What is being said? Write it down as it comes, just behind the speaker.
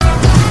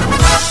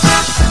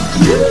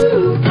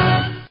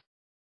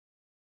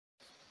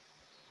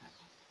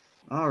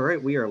All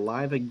right, we are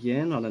live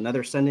again on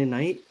another Sunday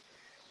night.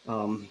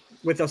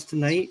 With us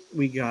tonight,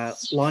 we got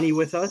Lonnie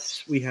with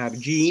us. We have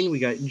Gene. We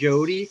got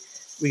Jody.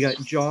 We got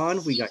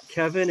John. We got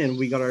Kevin, and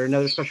we got our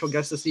another special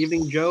guest this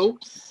evening, Joe,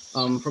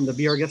 from the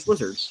Be Our Guest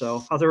Lizards.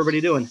 So, how's everybody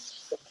doing?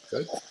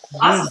 Good.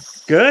 Awesome.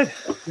 Good.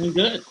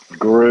 Good.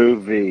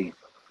 Groovy.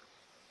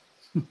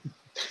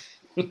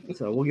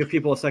 So we'll give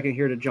people a second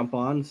here to jump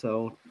on.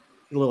 So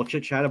a little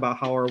chit chat about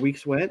how our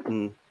weeks went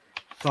and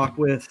talk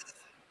with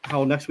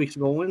how next week's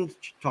going.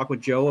 Talk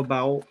with Joe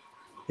about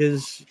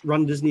his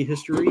runDisney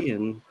history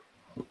and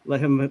let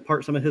him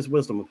impart some of his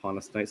wisdom upon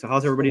us tonight. So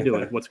how's everybody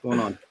doing? What's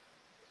going on?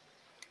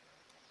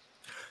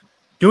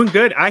 Doing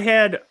good. I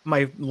had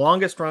my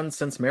longest run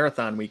since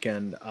marathon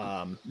weekend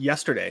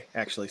yesterday,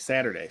 actually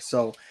Saturday.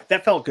 So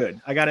that felt good.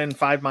 I got in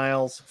 5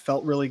 miles,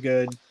 felt really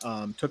good,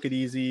 took it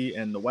easy,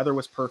 and the weather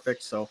was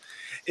perfect. So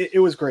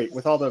it was great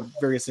with all the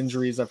various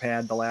injuries I've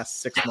had the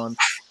last 6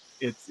 months.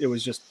 It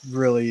was just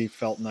really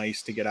felt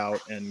nice to get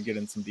out and get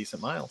in some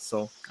decent miles.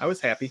 So I was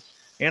happy.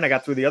 And I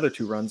got through the other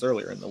 2 runs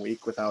earlier in the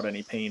week without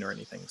any pain or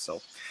anything.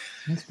 So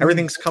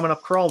everything's coming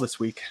up crawl this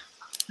week.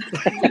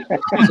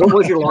 What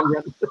was your long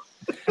run?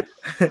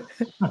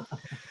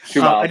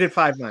 2 miles. I did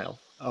 5 miles.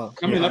 Oh,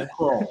 Coming up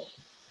crawl.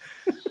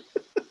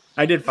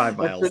 I did 5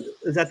 miles.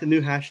 Is that the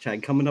new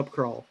hashtag, coming up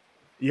crawl?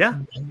 Yeah.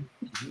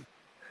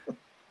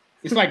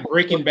 It's like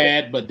Breaking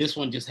Bad, but this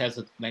one just has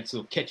a nice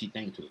little catchy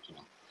thing to it, you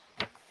know.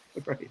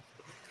 Right.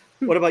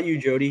 What about you,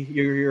 Jody?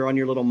 You're on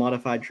your little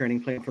modified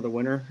training plan for the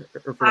winter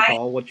or for the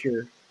fall. What's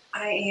your...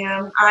 I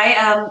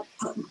am.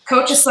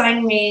 Coach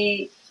assigned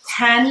me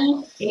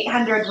 10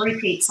 800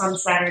 repeats on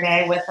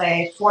Saturday with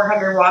a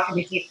 400 walk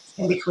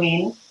in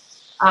between.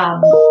 I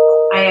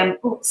am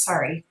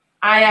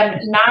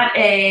not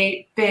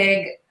a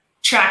big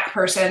track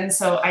person,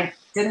 so I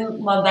didn't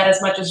love that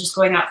as much as just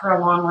going out for a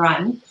long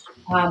run.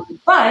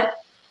 But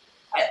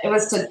it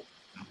was to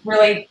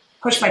really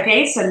push my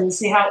pace and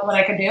see what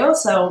I could do.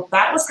 So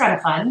that was kind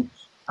of fun.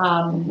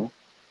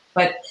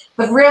 But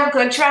the real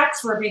good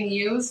tracks were being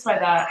used by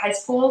the high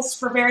schools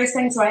for various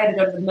things. So I had to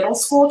go to the middle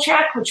school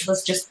track, which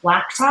was just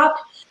blacktop.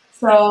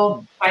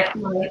 So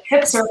my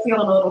hips are feeling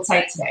a little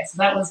tight today. So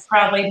that was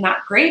probably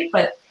not great,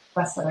 but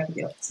best that I could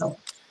do. So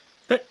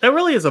that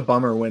really is a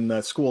bummer when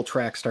the school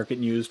tracks start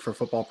getting used for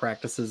football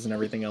practices and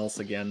everything else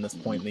again this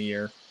point in the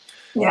year.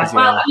 Yeah,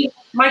 well, I mean,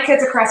 my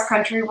kid's a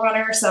cross-country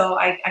runner, so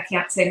I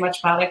can't say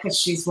much about it because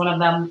she's one of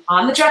them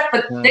on the track.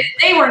 But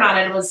they were not.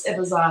 It was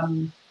I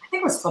think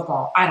it was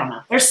football. I don't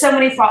know. There's so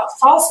many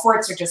fall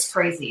sports are just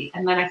crazy,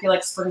 and then I feel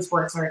like spring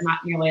sports are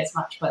not nearly as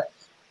much. But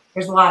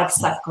there's a lot of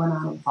stuff going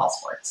on in fall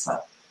sports. So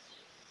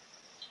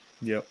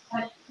yep,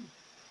 but it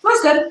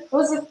was good.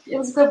 It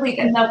was a good week,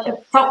 and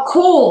it felt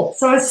cool.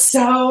 So I was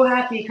so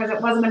happy because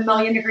it wasn't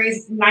 1,000,000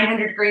 degrees,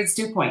 900 degrees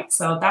dew point.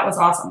 So that was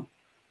awesome.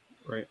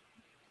 Right.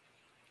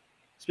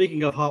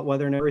 Speaking of hot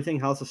weather and everything,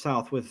 how's the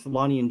South with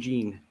Lonnie and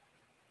Gene?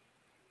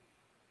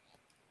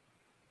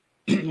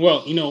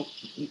 Well,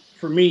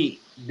 for me,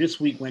 this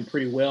week went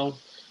pretty well.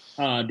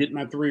 Did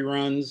my 3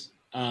 runs.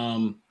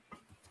 Went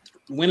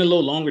a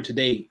little longer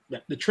today.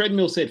 The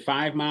treadmill said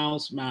 5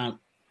 miles. My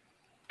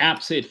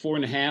app said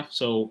 4.5.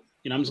 So,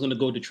 I'm just going to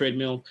go with the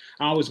treadmill.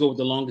 I always go with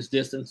the longest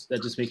distance.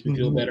 That just makes me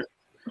feel better.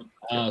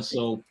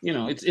 So,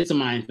 it's a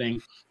mind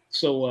thing.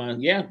 So,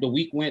 the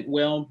week went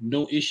well.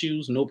 No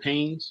issues, no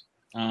pains.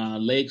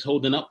 Legs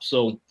holding up.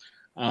 So,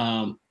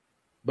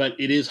 but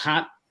it is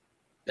hot.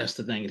 That's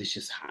the thing. It's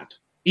just hot.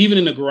 Even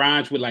in the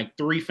garage with like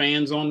 3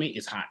 fans on me,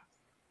 it's hot.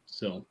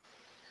 So,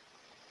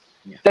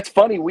 yeah. That's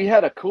funny. We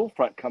had a cool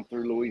front come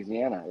through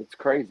Louisiana. It's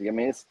crazy. I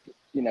mean, it's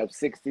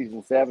 60s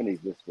and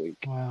 70s this week.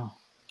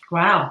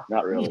 Wow.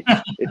 Not really.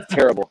 It's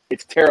terrible.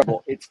 It's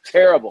terrible. It's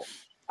terrible.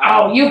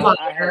 Oh, you love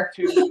her.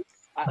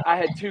 I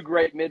had 2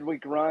 great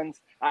midweek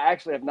runs. I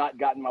actually have not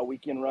gotten my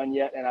weekend run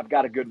yet, and I've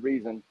got a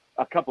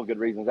couple of good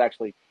reasons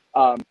actually.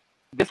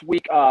 This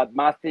week,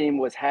 my theme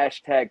was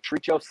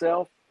 #treat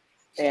yourself.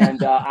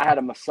 And I had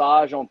a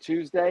massage on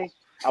Tuesday.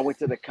 I went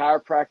to the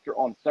chiropractor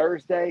on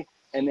Thursday,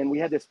 and then we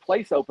had this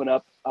place open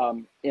up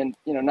in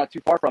not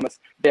too far from us.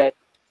 That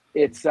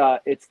it's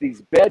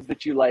these beds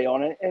that you lay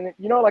on it, and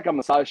like a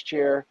massage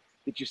chair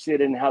that you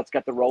sit in, and how it's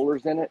got the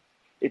rollers in it.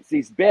 It's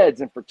these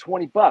beds, and for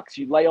 $20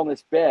 you lay on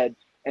this bed,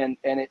 and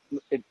it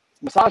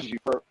massages you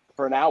for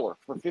an hour,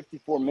 for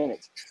 54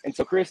 minutes. And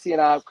so Christy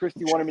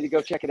wanted me to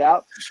go check it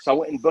out, so I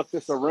went and booked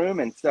a room,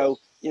 and so.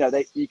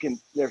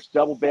 There's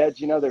double beds,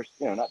 there's,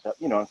 not,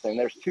 what I'm saying,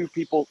 there's 2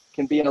 people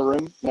can be in a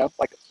room,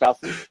 like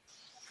spouses.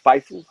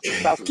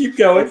 Keep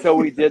going. And so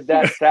we did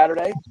that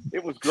Saturday.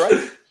 It was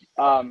great.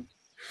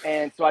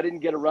 And so I didn't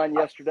get a run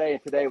yesterday,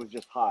 and today was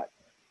just hot.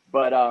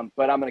 But I'm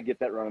going to get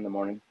that run in the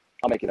morning.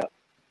 I'll make it up.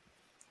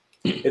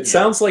 It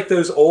sounds like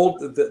those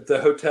old, the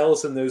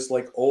hotels and those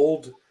like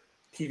old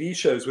TV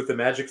shows with the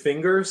magic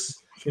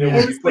fingers.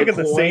 Where you put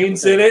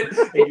coins in it,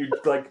 and you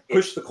like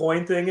push the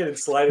coin thing in and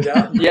slide it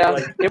out. Yeah,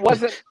 it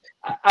wasn't.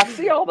 I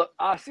see all the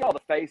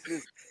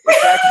faces.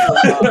 It's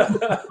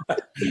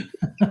actually,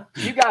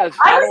 you guys.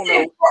 I don't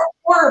know.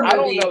 horror I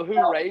don't movie. know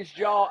who raised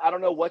y'all. I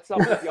don't know what's up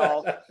with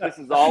y'all. This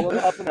is all on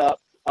the up and up.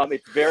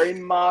 It's very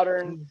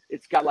modern.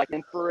 It's got like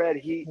infrared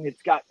heat.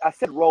 It's got, I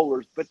said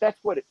rollers, but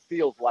that's what it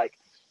feels like.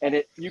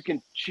 And you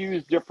can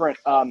choose different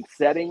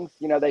settings.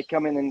 You know, they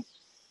come in and,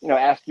 you know,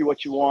 ask you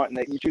what you want,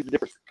 and you choose a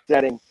different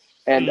setting.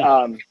 And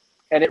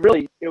it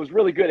was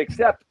really good,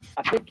 except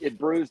I think it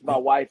bruised my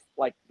wife,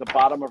 like the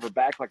bottom of her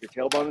back, like her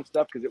tailbone and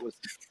stuff, because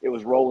it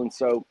was rolling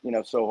so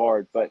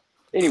hard. But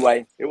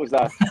anyway, it was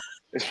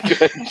it's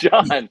good.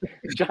 John,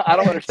 I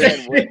don't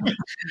understand what.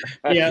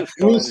 Yeah,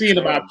 we'll see in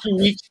about 2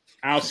 weeks.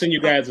 I'll send you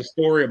guys a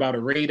story about a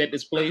raid at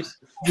this place.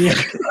 Yeah.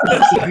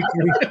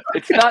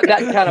 It's not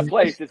that kind of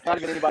place. It's not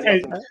even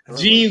anybody else.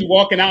 Gene's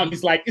walking out and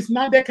he's like, it's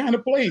not that kind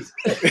of place.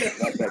 Not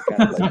that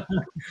kind of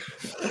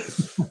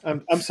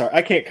place. I'm sorry.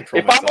 I can't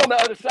control If myself. I'm on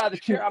the other side of the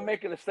chair, I'm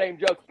making the same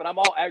jokes, but I'm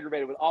all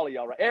aggravated with all of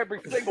y'all, right?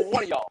 Every single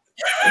one of y'all.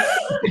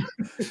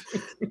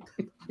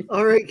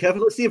 All right,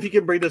 Kevin, let's see if you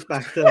can bring this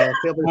back to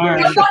family. All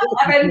right.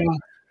 Kevin,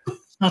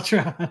 I'll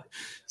try.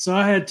 So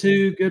I had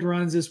 2 good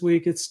runs this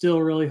week. It's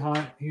still really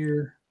hot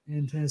here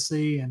in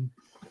Tennessee, and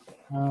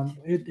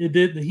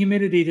the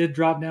humidity did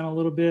drop down a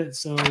little bit,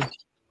 so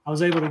I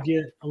was able to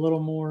get a little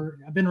more.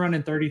 I've been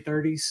running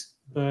 30-30s,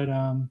 but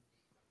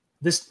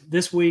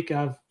this week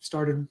I've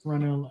started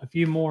running a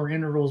few more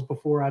intervals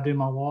before I do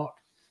my walk,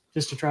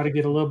 just to try to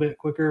get a little bit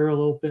quicker, a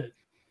little bit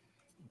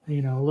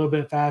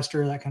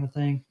faster, that kind of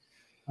thing.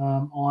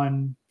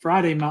 On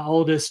Friday, my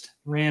oldest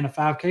ran a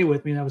 5K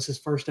with me. That was his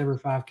first ever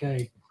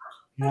 5K.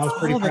 And I was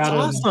pretty proud of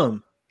him.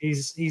 Awesome.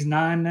 He's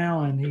 9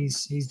 now, and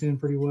he's doing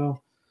pretty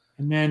well.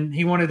 And then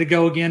he wanted to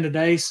go again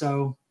today,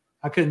 so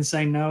I couldn't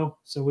say no.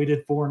 So we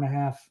did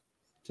 4.5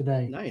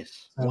 today.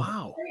 Nice. So,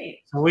 Wow.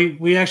 great. So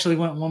we actually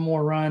went one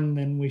more run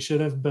than we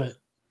should have, but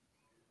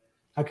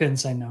I couldn't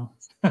say no.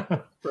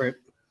 Right.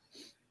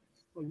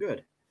 Well,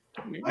 good.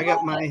 I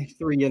got my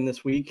 3 in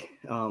this week.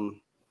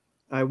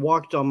 I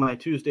walked on my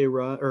Tuesday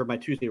run, or my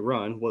Tuesday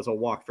run was a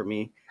walk for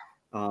me.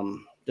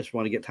 Just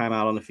want to get time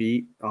out on the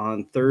feet.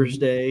 On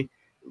Thursday,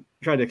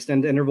 tried to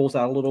extend the intervals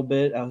out a little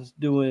bit. I was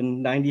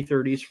doing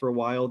 90-30s for a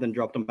while, then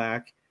dropped them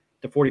back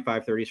to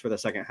 45-30s for the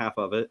second half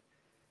of it.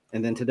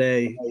 And then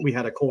today we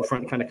had a cold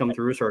front kind of come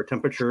through, so our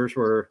temperatures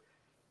were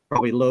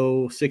probably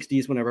low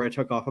 60s whenever I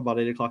took off about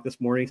 8 o'clock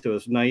this morning. So it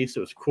was nice. It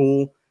was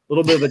cool. A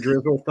little bit of a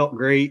drizzle, felt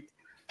great.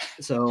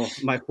 So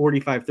my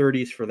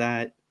 45-30s for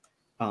that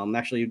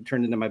actually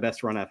turned into my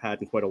best run I've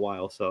had in quite a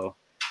while. So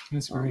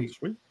That's great.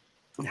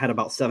 I had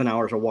about 7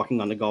 hours of walking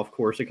on the golf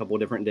course a couple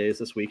of different days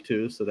this week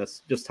too. So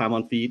that's just time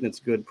on feet, and it's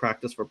good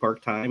practice for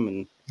park time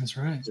and That's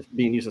right. just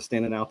being used to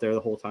standing out there the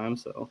whole time.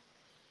 So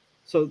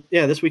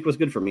yeah, this week was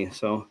good for me.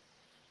 So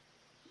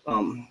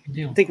Good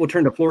deal. I think we'll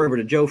turn the floor over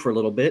to Joe for a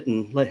little bit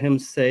and let him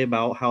say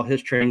about how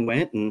his training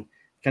went and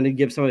kind of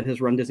give some of his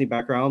runDisney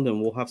background,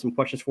 and we'll have some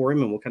questions for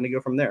him and we'll kind of go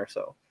from there.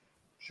 So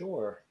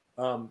Sure.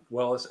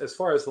 Well, as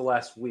far as the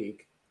last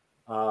week,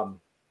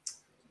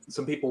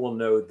 some people will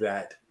know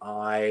that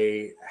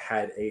I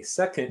had a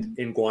second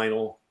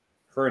inguinal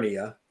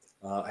hernia.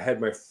 I had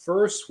my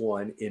first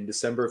one in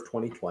December of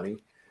 2020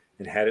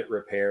 and had it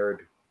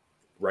repaired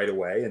right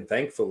away. And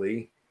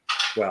thankfully,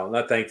 well,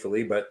 not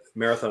thankfully, but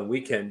marathon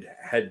weekend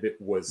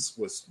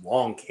was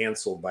long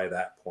canceled by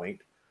that point.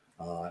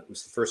 It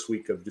was the first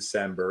week of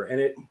December, and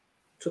it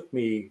took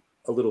me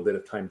a little bit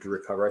of time to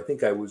recover. I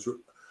think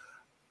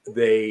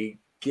they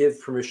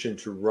give permission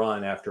to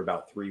run after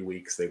about 3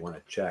 weeks. They want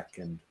to check,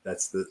 and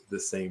that's the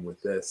same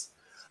with this.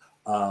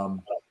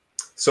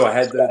 So I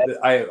had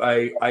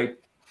I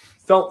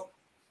felt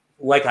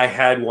like I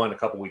had one a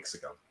couple weeks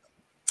ago,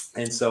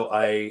 and so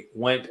I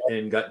went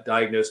and got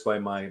diagnosed by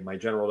my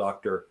general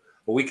doctor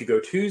a week ago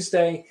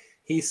Tuesday.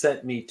 He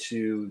sent me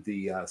to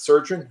the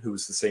surgeon, who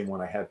was the same one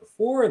I had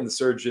before, and the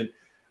surgeon.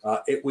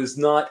 It was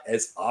not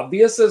as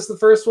obvious as the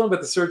first one,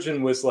 but the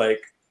surgeon was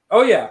like,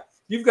 "Oh yeah,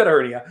 you've got a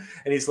hernia."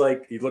 And he's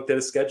like, he looked at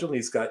his schedule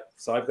and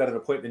so I've got an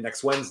appointment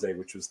next Wednesday,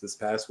 which was this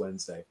past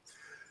Wednesday.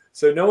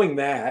 So knowing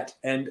that,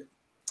 and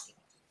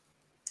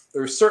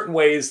there's certain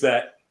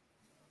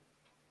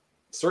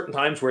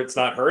times where it's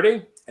not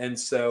hurting. And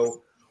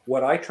so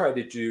what I try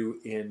to do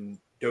in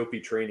dopey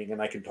training,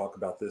 and I can talk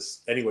about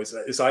this anyways,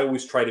 is I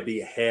always try to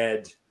be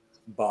ahead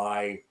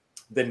by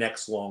the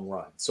next long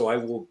run. So I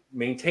will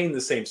maintain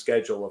the same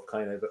schedule of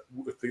kind of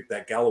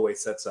that Galloway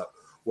sets up,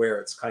 where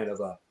it's kind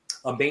of a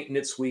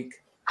maintenance week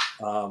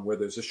where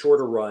there's a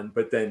shorter run,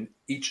 but then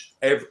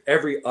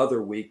every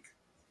other week,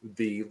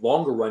 the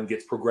longer run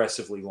gets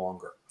progressively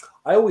longer.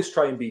 I always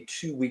try and be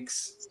 2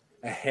 weeks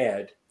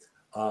ahead.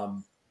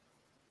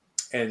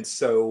 And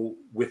so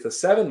with a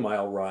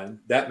 7-mile run,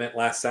 that meant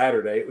last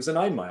Saturday, it was a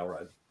 9-mile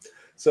run.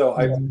 So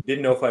I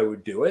didn't know if I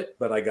would do it,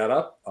 but I got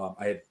up.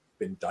 I had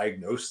been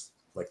diagnosed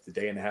like the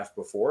day and a half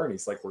before, and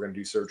he's like, "We're going to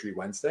do surgery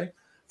Wednesday."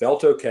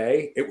 Felt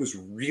okay. It was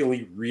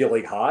really,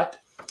 really hot,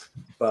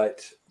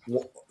 but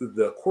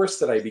the course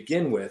that I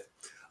begin with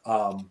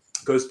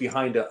goes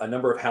behind a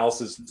number of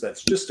houses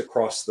that's just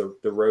across the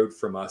road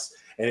from us,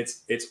 and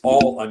it's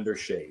all under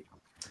shade.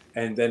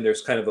 And then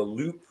there's kind of a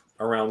loop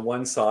around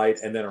one side,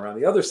 and then around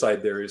the other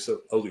side there is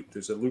a loop.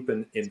 There's a loop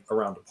in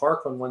around the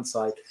park on one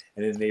side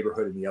and in the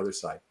neighborhood on the other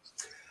side.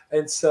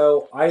 And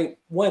so I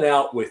went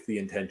out with the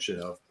intention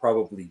of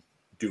probably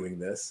doing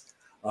this.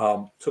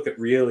 Took it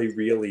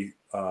really,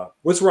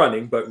 was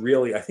running, but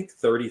really I think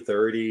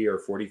 30-30 or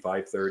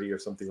 45-30 or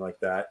something like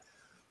that.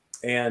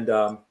 And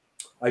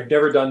I've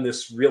never done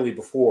this really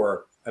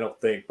before, I don't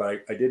think,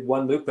 but I did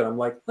one loop and I'm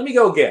like, let me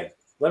go again.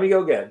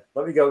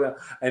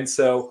 And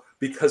so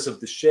because of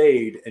the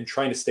shade and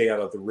trying to stay out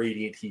of the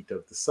radiant heat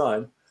of the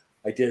sun,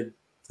 I did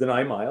the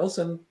 9 miles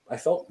and I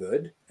felt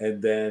good.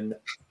 And then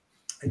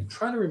I'm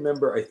trying to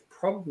remember, I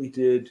probably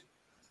did,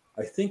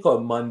 I think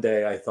on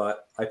Monday, I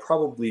thought I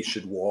probably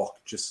should walk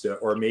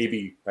or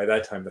maybe by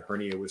that time the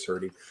hernia was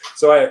hurting.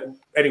 So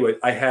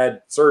I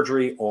had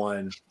surgery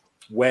on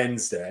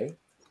Wednesday.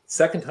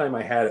 Second time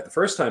I had it, the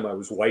first time I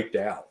was wiped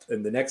out.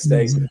 And the next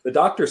day, the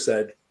doctor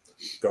said,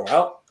 go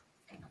out,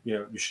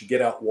 you should get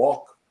out,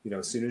 walk,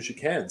 as soon as you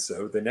can.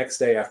 So the next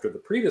day after the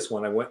previous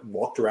one, I went and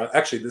walked around,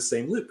 actually the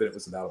same loop, and it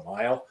was about a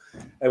mile.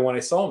 And when I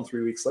saw him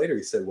 3 weeks later,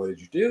 he said, what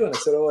did you do? And I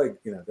said, I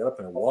got up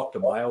and I walked a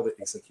mile.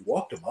 He's like, you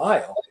walked a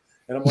mile?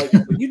 And I'm like,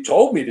 well, you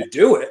told me to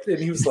do it. And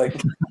he was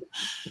like,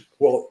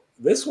 well,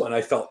 this one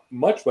I felt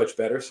much, much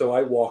better. So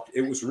I walked,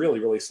 it was really,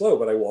 really slow,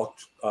 but I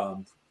walked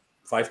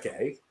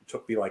 5K.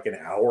 Took me like an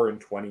hour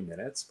and 20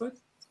 minutes, but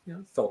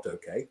felt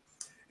okay.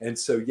 And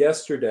so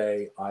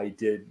yesterday I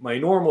did my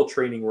normal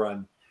training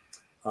run,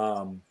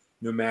 no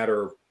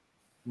matter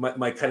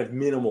my kind of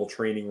minimal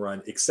training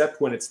run, except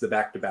when it's the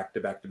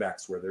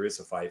back-to-backs where there is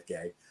a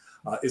 5K,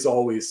 is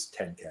always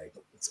 10K.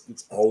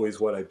 It's always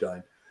what I've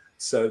done.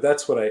 So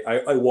that's what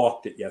I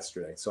walked it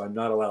yesterday. So I'm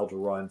not allowed to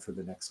run for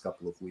the next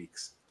couple of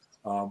weeks,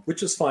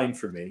 which is fine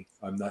for me.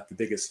 I'm not the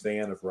biggest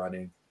fan of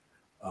running,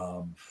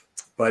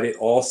 but it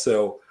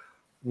also,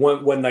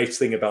 one nice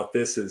thing about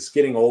this is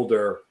getting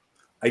older,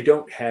 I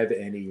don't have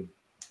any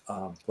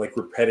like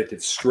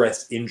repetitive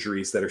stress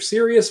injuries that are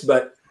serious,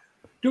 but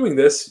doing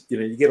this,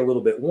 you get a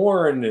little bit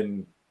worn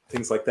and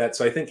things like that.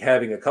 So I think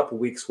having a couple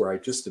weeks where I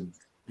just am,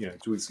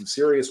 doing some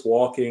serious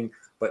walking,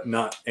 but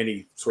not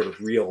any sort of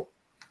real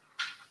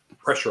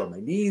pressure on my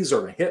knees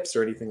or my hips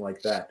or anything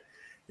like that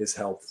is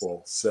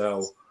helpful.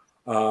 So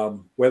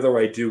whether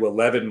I do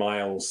 11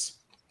 miles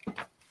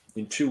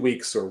in 2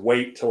 weeks or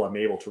wait till I'm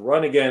able to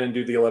run again and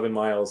do the 11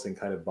 miles and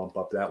kind of bump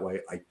up that way,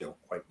 I don't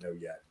quite know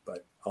yet,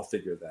 but I'll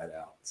figure that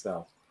out.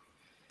 So,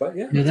 but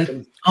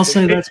I'll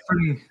say that's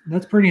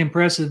pretty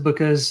impressive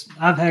because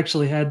I've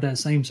actually had that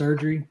same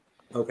surgery.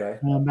 Okay.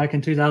 Back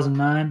in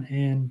 2009,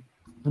 and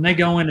when they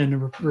go in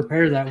and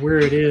repair that where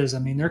it is, I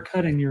mean, they're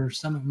cutting your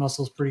stomach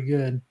muscles pretty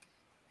good,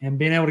 and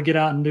being able to get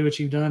out and do what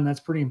you've done, that's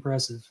pretty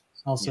impressive.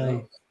 I'll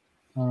say.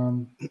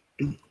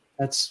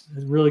 That's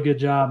a really good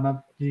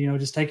job.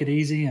 Just take it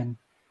easy. And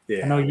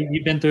I know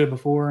you've been through it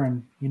before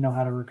and you know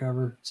how to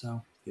recover.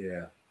 So,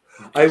 yeah.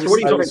 I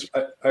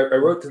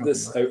wrote to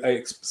this,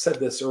 I said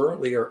this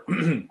earlier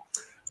in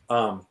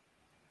a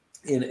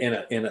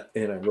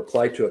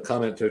reply to a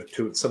comment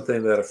to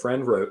something that a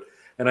friend wrote.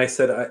 And I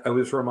said, I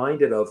was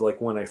reminded of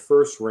like when I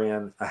first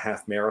ran a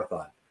half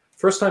marathon.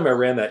 First time I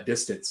ran that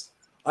distance,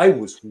 I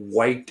was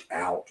wiped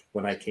out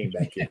when I came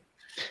back in.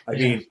 I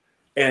mean,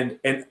 and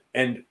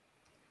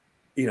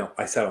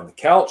I sat on the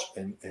couch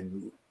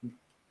and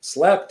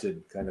slept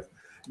and kind of.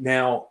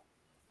 Now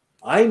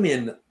I'm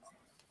in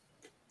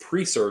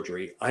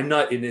pre-surgery. I'm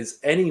not in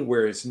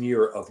anywhere as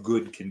near of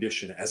good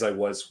condition as I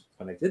was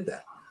when I did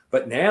that.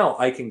 But now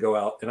I can go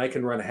out and I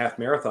can run a half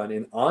marathon.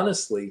 And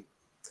honestly,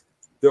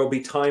 there'll be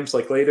times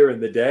like later in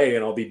the day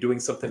and I'll be doing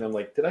something. I'm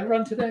like, did I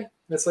run today? And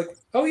it's like,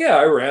 oh yeah,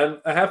 I ran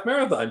a half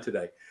marathon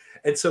today.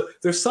 And so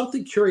there's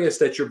something curious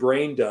that your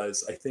brain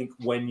does, I think,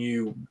 when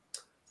you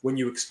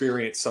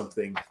experience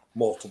something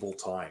multiple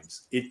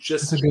times.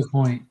 That's a good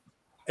point.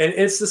 And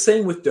it's the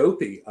same with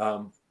dopey.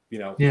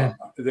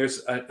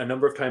 There's a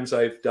number of times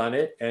I've done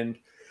it and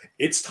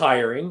it's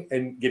tiring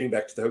and getting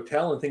back to the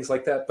hotel and things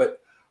like that.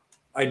 But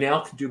I now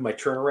can do my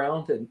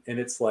turnaround and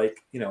it's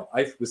like,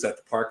 I was at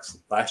the parks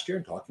last year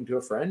and talking to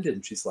a friend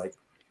and she's like,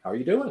 how are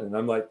you doing? And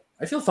I'm like,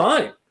 I feel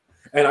fine.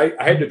 And I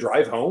had to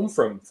drive home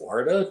from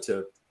Florida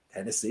to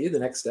Tennessee the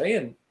next day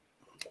and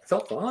I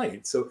felt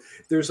fine. So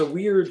there's a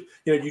weird,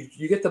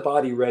 you get the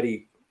body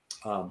ready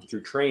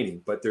through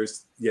training, but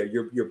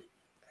you're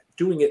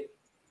doing it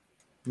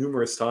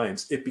numerous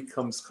times. It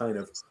becomes kind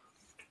of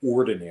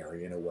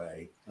ordinary in a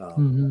way.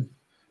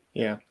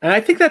 Yeah. And I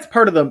think that's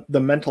part of the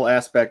mental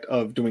aspect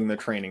of doing the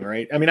training,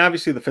 right? I mean,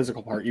 obviously the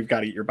physical part, you've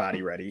got to get your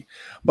body ready,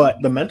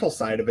 but the mental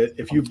side of it,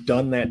 if you've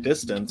done that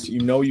distance,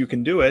 you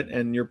can do it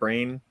and your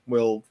brain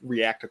will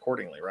react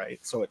accordingly, right?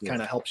 So it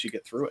kind of helps you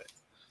get through it.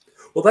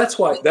 Well, that's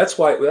why,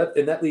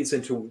 and that leads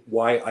into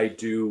why I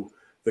do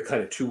the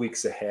kind of 2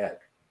 weeks ahead.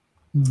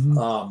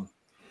 Mm-hmm.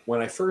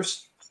 When I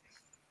first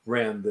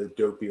ran the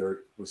dopey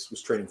or was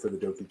training for the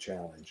dopey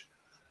challenge,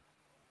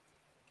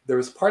 there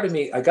was part of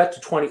me, I got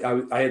to 20,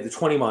 I had the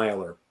 20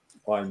 miler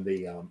on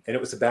the, and it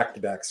was a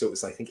back-to-back. So it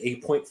was, I think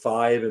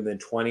 8.5 and then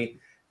 20.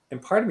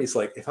 And part of me is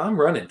like, if I'm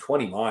running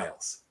 20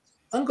 miles,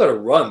 I'm going to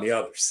run the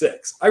other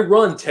 6. I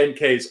run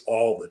 10Ks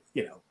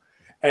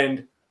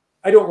and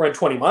I don't run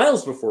 20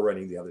 miles before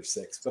running the other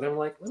 6, but I'm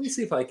like, let me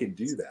see if I can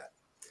do that.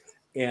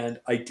 And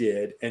I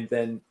did. And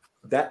then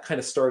that kind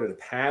of started a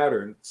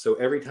pattern. So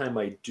every time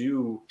I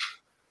do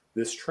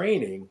this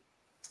training,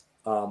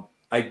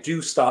 I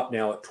do stop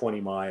now at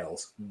 20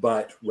 miles,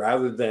 but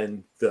rather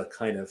than the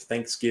kind of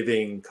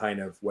Thanksgiving kind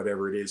of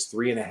whatever it is,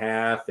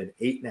 3.5 and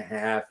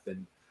 8.5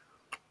 and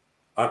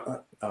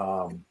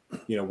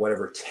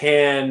whatever,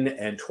 10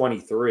 and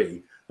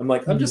 23. I'm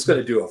like, I'm just going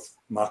to do a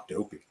mock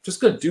dopey.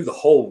 Just going to do the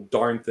whole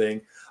darn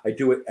thing. I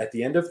do it at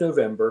the end of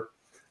November.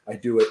 I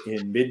do it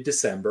in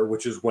mid-December,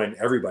 which is when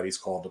everybody's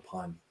called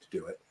upon to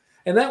do it.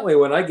 And that way,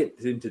 when I get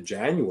into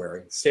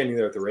January, standing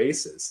there at the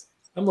races,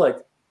 I'm like,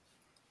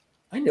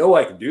 I know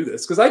I can do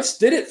this because I just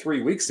did it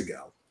 3 weeks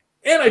ago.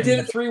 And I did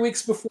it 3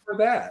 weeks before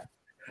that.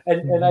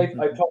 And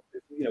I've talked,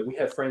 we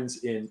have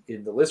friends in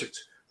the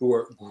Lizards who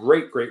are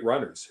great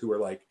runners who are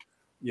like,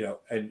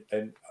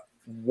 and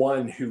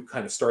one who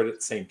kind of started at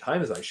the same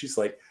time as I, she's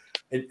like,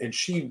 and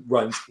she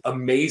runs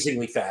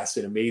amazingly fast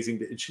and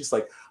amazing. And she's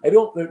like, I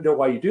don't know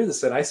why you do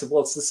this. And I said,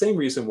 well, it's the same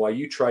reason why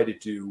you try to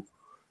do,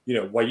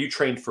 why you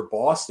trained for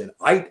Boston.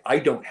 I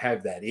don't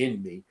have that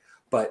in me,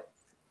 but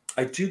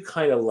I do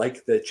kind of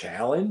like the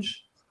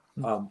challenge.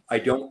 I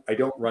don't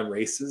run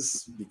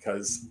races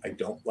because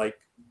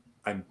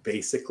I'm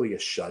basically a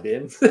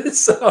shut-in.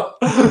 So,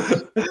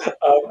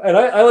 and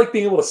I like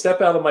being able to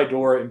step out of my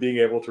door and being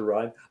able to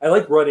run. I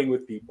like running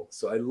with people.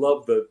 So I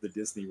love the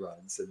Disney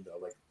runs and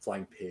like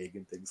Flying Pig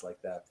and things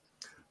like that.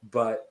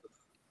 But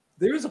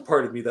there is a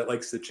part of me that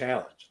likes the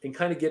challenge and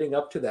kind of getting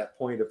up to that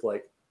point of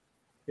like,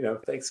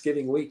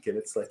 Thanksgiving week. And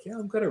it's like, yeah,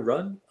 I'm going to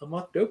run a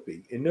mock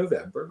dopey in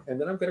November. And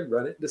then I'm going to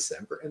run it in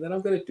December. And then I'm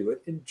going to do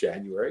it in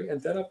January.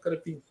 And then I'm going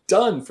to be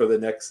done for the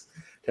next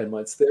 10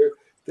 months there.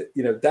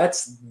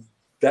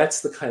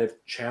 That's the kind of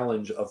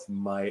challenge of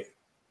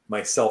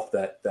myself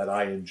that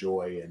I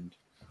enjoy. And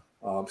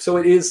so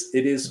it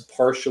is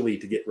partially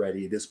to get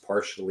ready. It is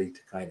partially to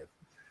kind of,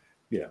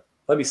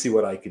 let me see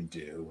what I can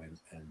do. And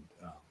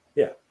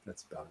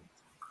that's about it.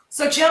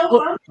 So Joe,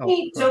 how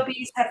many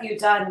dopies have you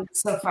done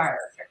so far?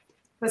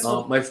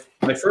 My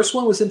first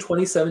one was in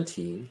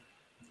 2017.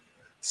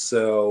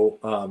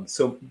 So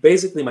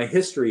basically my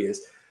history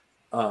is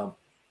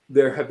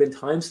there have been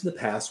times in the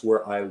past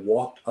where I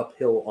walked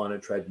uphill on a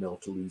treadmill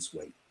to lose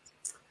weight.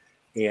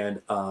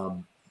 And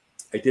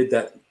I did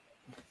that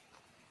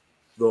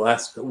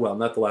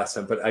not the last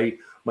time, but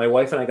my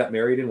wife and I got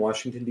married in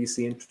Washington,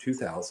 D.C. in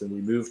 2000. We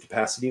moved to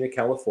Pasadena,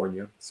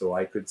 California, so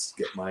I could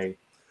get my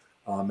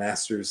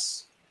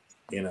master's.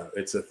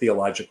 It's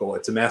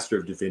a Master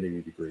of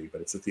Divinity degree, but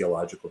it's a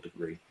theological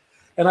degree.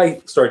 And I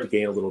started to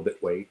gain a little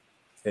bit weight.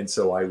 And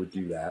so I would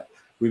do that.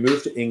 We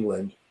moved to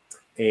England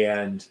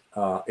and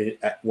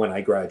when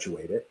I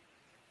graduated.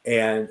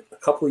 And a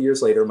couple of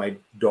years later, my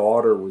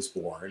daughter was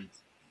born.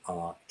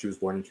 She was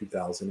born in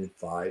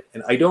 2005.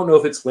 And I don't know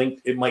if it's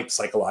linked. It might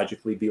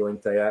psychologically be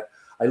linked to that.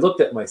 I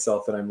looked at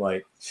myself and I'm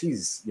like,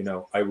 geez,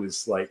 I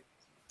was like,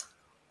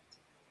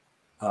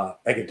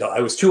 I can tell I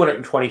was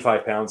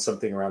 225 pounds,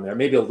 something around there,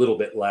 maybe a little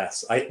bit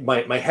less.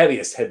 My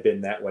heaviest had been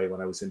that way when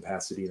I was in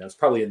Pasadena. I was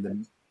probably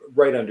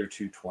right under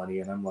 220.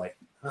 And I'm like,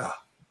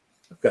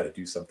 I've got to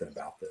do something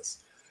about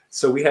this.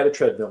 So we had a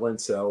treadmill. And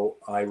so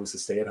I was a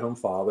stay-at-home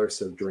father.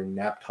 So during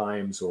nap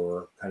times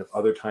or kind of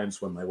other times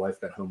when my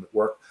wife got home at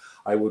work,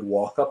 I would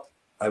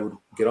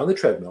get on the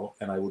treadmill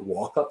and I would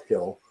walk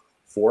uphill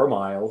 4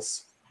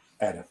 miles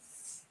at a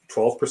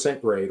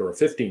 12% grade or a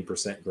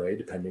 15% grade,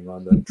 depending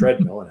on the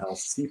treadmill and how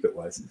steep it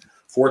was,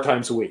 4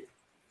 times a week.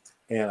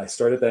 And I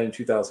started that in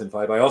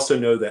 2005. I also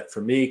know that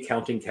for me,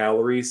 counting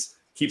calories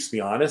keeps me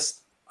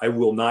honest. I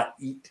will not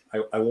eat.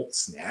 I won't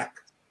snack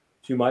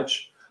too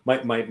much.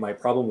 My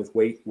problem with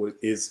weight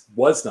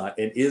was not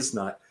and is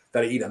not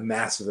that I eat a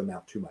massive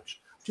amount too much.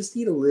 Just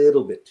eat a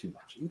little bit too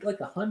much. Eat like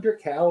 100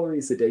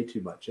 calories a day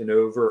too much. And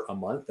over a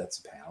month, that's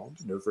a pound.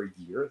 And over a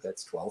year,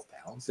 that's 12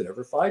 pounds. And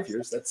over 5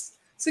 years, that's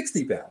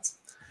 60 pounds.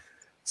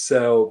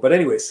 So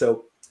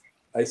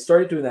I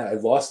started doing that. I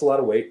lost a lot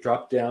of weight,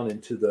 dropped down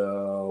into the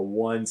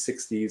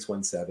 160s,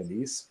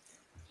 170s.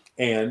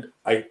 And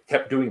I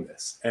kept doing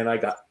this. And I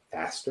got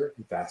faster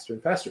and faster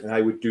and faster. And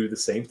I would do the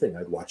same thing.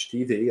 I'd watch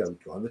TV. I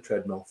would go on the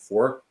treadmill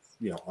on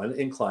an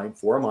incline,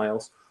 4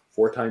 miles,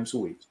 4 times a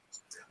week.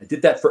 I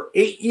did that for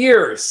 8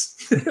 years.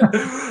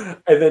 And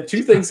then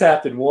 2 things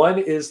happened. One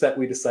is that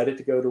we decided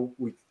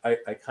to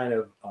I kind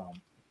of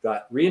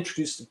got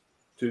reintroduced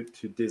to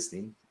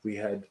Disney.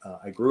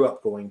 I grew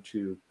up going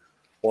to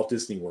Walt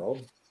Disney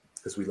World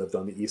because we lived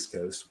on the East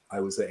Coast. I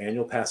was an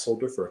annual pass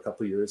holder for a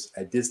couple of years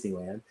at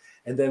Disneyland.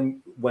 And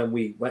then when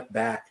we went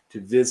back to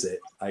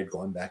visit, I'd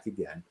gone back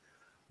again.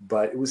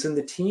 But it was in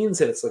the teens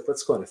and it's like,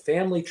 let's go on a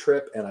family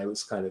trip. And I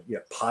was kind of,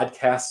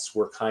 podcasts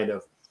were kind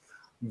of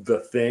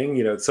the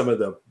thing. Some of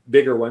the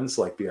bigger ones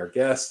like Be Our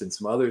Guest and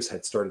some others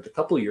had started a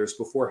couple of years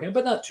beforehand,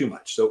 but not too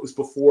much. So it was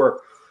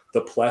before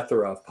the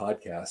plethora of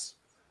podcasts.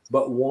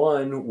 but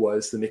one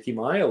was the Mickey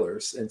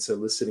Milers. And so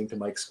listening to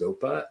Mike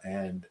Scopa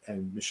and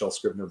Michelle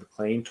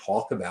Scribner-McLean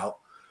talk about,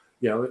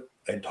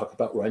 and talk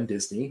about Run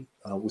Disney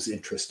was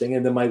interesting.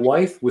 And then my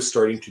wife was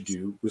starting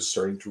to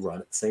run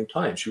at the same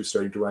time. She was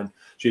starting to run.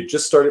 She had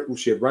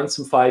run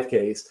some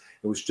 5Ks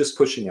and was just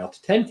pushing out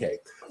to 10K.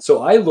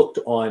 So I looked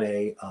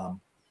on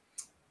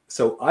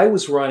so I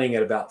was running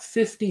at about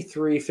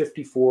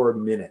 54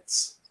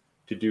 minutes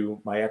to do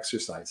my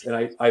exercise.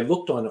 And I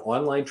looked on an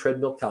online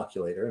treadmill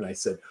calculator and I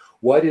said,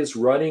 what is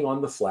running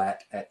on the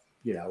flat at,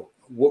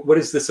 what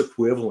is this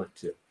equivalent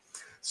to?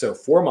 So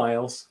 4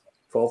 miles,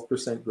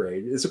 12%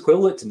 grade is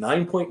equivalent to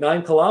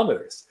 9.9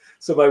 kilometers.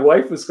 So my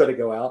wife was going to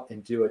go out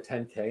and do a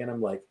 10K. And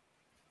I'm like,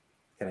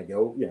 can I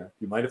go?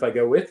 You mind if I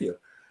go with you?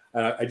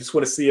 I just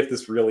want to see if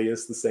this really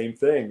is the same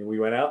thing. And we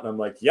went out and I'm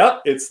like,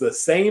 yep, it's the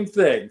same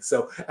thing.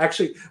 So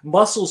actually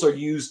muscles are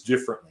used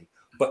differently,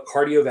 but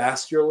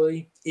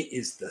cardiovascularly, it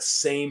is the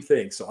same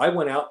thing. So I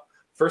went out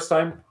first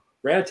time,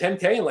 ran a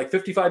 10K in like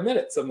 55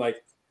 minutes. I'm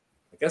like,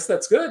 I guess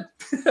that's good.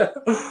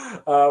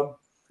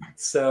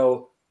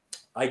 So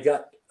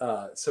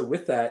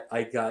with that,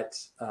 I got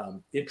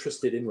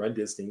interested in Run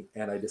Disney,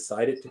 and I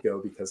decided to go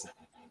because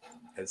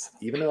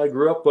even though I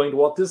grew up going to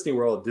Walt Disney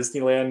World,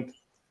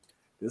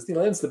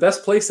 Disneyland's the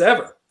best place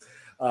ever.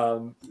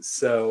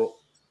 So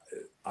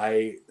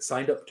I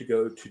signed up to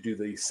go to do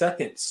the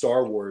second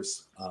Star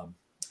Wars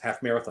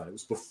half marathon. It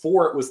was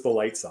before it was the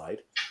light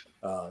side.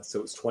 So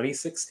it was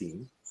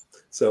 2016.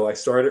 So I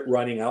started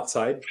running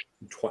outside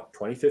in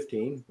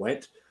 2015,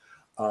 went.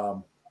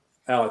 Now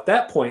at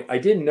that point, I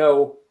didn't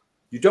know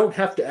you don't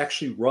have to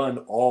actually run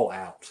all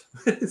out.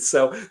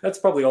 So that's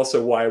probably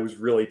also why I was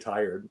really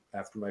tired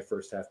after my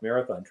first half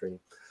marathon training.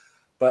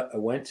 But I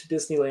went to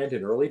Disneyland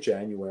in early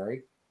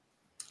January,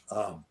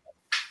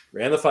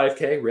 ran the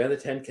 5K, ran the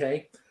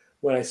 10K.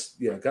 When I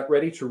got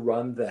ready to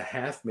run the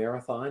half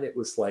marathon, it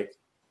was like,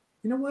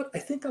 you know what? I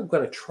think I'm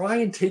going to try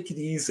and take it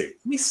easy.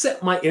 Let me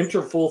set my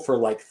interval for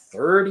like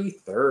 30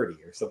 or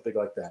something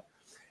like that.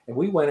 And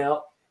we went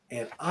out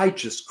and I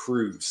just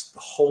cruised the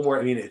whole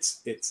morning. I mean,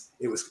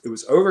 it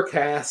was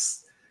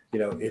overcast,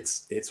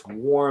 it's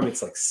warm.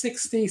 It's like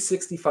 60,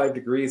 65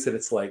 degrees. And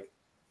it's like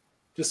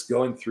just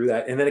going through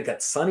that. And then it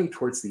got sunny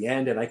towards the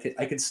end. And I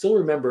can still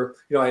remember,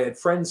 I had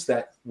friends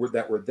that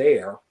were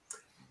there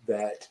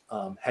that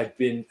had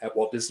been at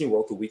Walt Disney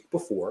World the week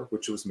before,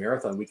 which was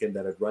marathon weekend,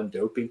 that had run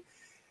Dopey.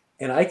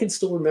 And I can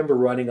still remember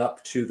running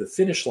up to the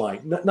finish line,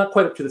 not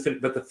quite up to the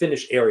finish, but the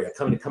finish area,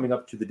 coming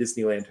up to the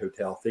Disneyland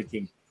Hotel,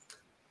 thinking,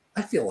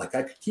 I feel like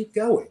I could keep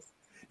going.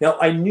 Now,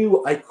 I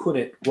knew I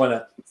couldn't run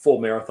a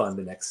full marathon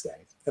the next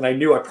day. And I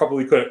knew I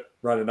probably couldn't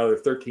run another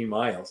 13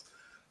 miles.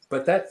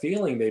 But that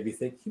feeling made me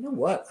think, you know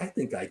what? I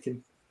think I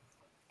could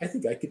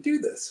do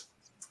this.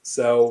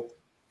 So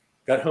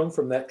got home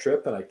from that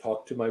trip and I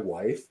talked to my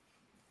wife,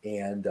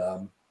 and,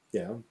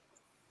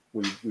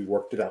 we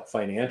worked it out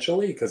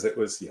financially because it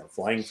was,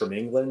 flying from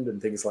England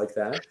and things like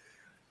that.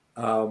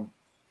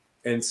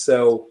 And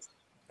so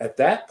at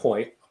that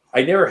point,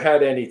 I never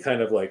had any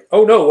kind of like,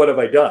 oh no, what have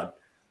I done?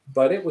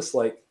 But it was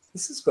like,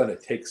 this is going to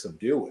take some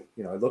doing.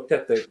 I looked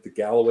at the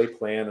Galloway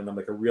plan and I'm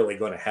like, I'm really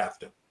going to have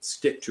to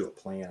stick to a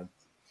plan.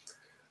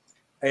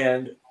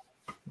 And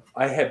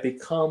I had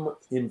become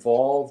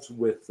involved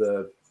with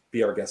the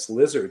Be Our Guest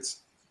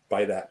Lizards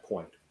by that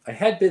point. I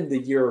had been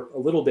a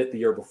little bit the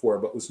year before,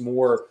 but was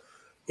more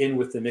in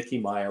with the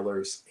Mickey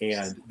Milers.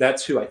 And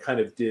that's who I kind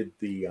of did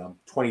the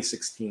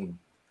 2016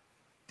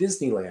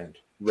 Disneyland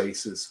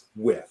races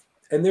with.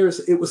 And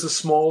it was a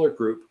smaller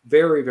group,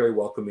 very, very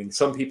welcoming.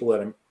 Some people that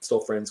I'm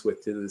still friends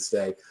with to this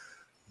day.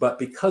 But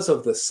because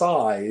of the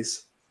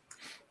size,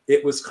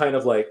 it was kind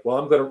of like, well,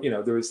 I'm going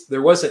to,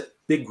 there wasn't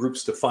big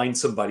groups to find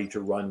somebody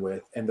to run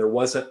with. And there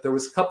was a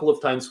couple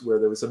of times where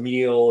there was a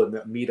meal and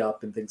a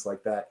meetup and things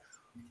like that.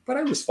 But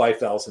I was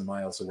 5,000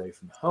 miles away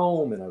from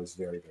home and I was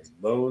very, very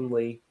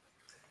lonely.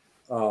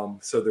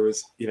 So there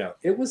was,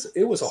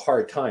 it was a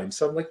hard time.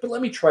 So I'm like, but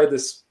let me try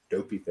this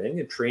Dopey thing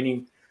and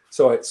training.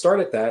 So I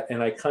started that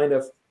and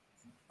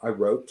I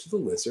wrote to the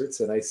Lizards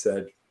and I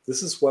said,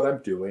 this is what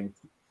I'm doing.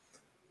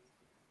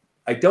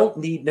 I don't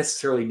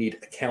necessarily need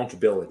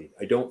accountability.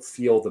 I don't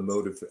feel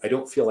I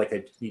don't feel like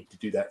I need to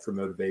do that for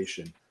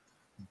motivation,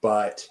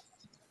 but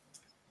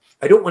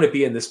I don't want to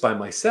be in this by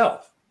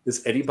myself.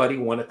 Does anybody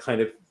want to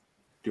kind of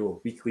do a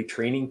weekly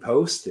training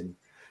post and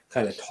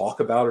kind of talk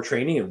about our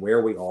training and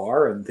where we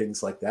are and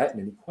things like that,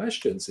 and any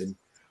questions? And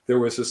there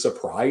was a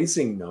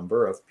surprising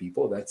number of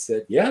people that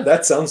said, yeah,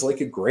 that sounds like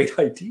a great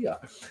idea.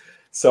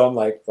 So I'm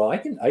like, well, I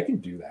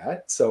can do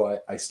that. So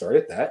I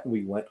started that and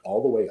we went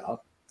all the way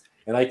up.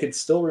 And I can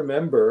still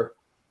remember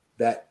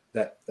that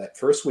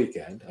first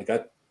weekend.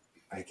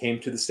 I came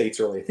to the States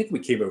early. I think we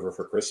came over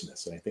for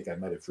Christmas. And I think I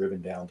might have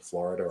driven down to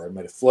Florida, or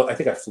I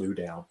think I flew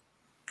down.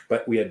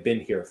 But we had been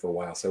here for a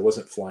while, so I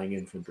wasn't flying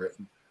in from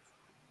Britain.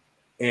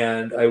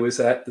 And I was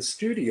at the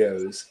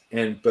studios,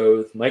 and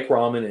both Mike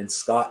Rahman and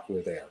Scott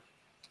were there.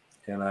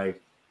 And I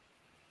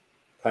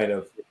kind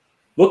of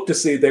looked to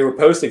see they were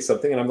posting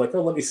something, and I'm like,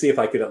 oh, let me see if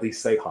I could at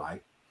least say hi.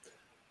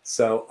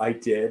 So I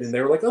did, and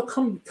they were like, "Oh,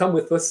 come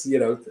with us,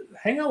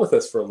 hang out with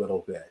us for a little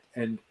bit."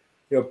 And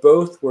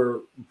both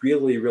were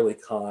really, really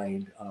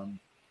kind.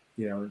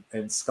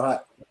 And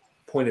Scott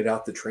pointed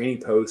out the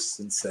training posts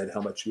and said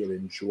how much he had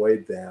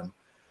enjoyed them.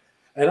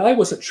 And I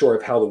wasn't sure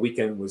of how the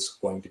weekend was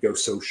going to go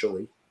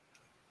socially.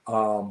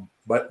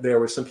 But there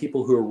were some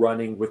people who were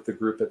running with the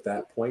group at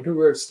that point who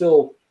were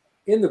still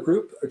in the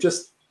group, or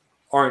just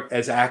aren't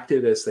as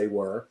active as they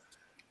were.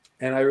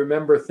 And I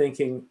remember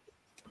thinking,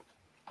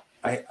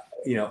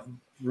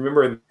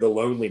 remembering the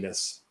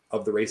loneliness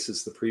of the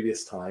races the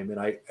previous time. And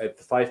at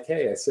the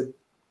 5K, I said,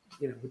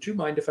 would you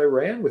mind if I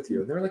ran with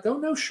you? And they're like, "Oh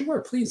no, sure,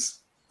 please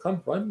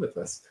come run with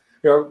us.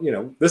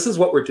 This is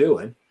what we're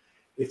doing.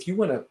 If you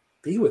want to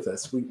be with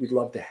us, we'd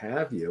love to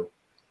have you."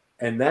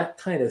 And that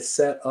kind of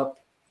set up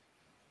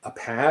a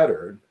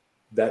pattern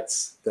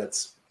that's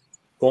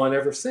gone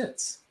ever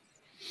since.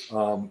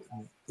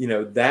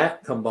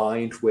 That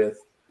combined with,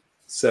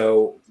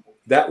 so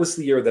that was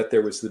the year that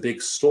there was the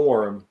big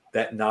storm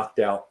that knocked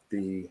out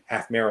the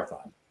half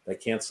marathon, that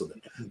canceled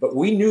it. But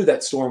we knew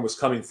that storm was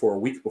coming for a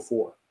week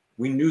before.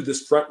 We knew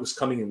this front was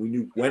coming, and we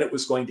knew when it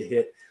was going to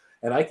hit.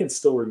 And I can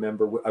still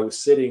remember I was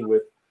sitting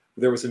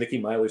there was a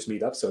Mickey Milers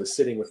meetup. So I was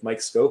sitting with Mike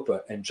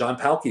Scopa and John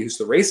Palkey, who's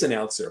the race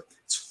announcer.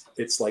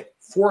 It's like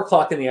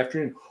 4:00 in the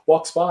afternoon,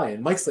 walks by,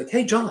 and Mike's like,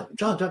 "Hey, John,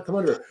 come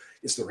over.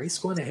 Is the race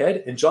going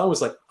ahead?" And John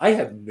was like, "I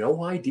have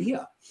no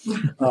idea."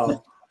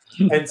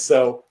 And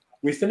so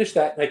we finished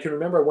that. And I can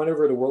remember I went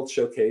over to World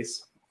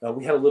Showcase.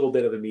 We had a little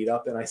bit of a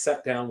meetup, and I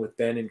sat down with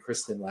Ben and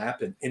Kristen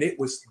Lappin, and it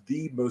was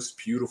the most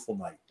beautiful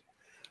night.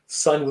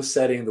 Sun was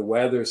setting. The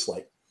weather's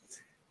like,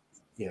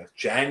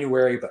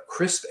 January, but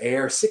crisp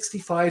air,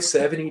 65,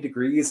 70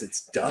 degrees.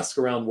 It's dusk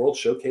around World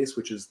Showcase,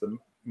 which is the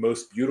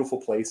most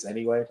beautiful place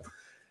anyway.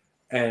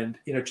 And,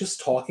 just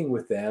talking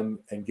with them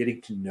and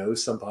getting to know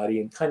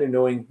somebody and kind of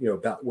knowing,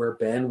 about where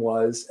Ben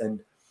was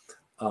and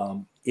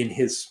in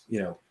his,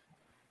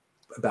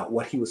 about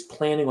what he was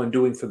planning on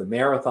doing for the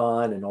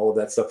marathon and all of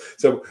that stuff.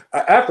 So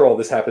after all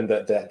this happened,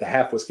 that the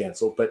half was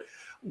canceled. But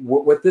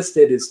what this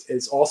did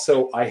is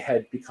also I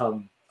had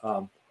become,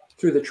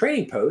 through the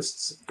training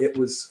posts, it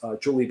was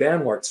Julie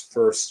Banwart's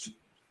first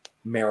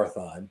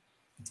marathon.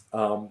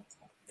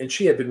 And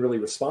she had been really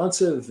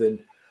responsive. And,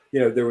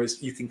 there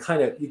was, you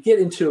get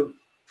into,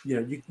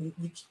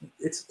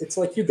 it's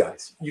like you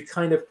guys, you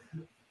kind of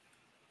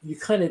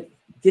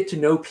get to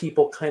know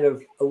people kind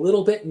of a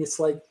little bit. And it's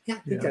like, I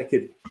think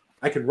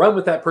I could run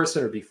with that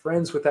person or be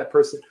friends with that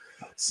person.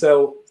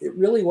 So it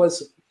really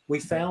was, we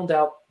found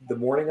out the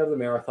morning of the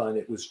marathon,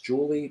 it was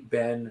Julie,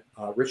 Ben,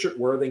 Richard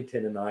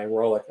Worthington, and I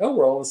were all like, "Oh,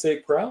 we're all in the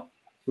same crowd.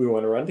 We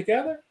want to run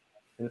together."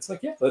 And it's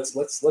like,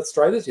 let's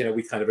try this.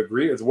 We kind of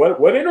agree as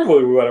what interval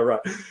we want to run.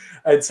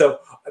 And so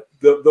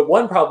the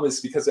one problem is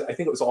because I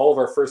think it was all of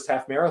our first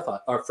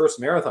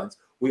marathons,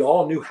 we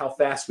all knew how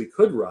fast we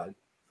could run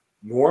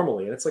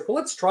normally. And it's like, well,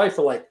 let's try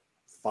for like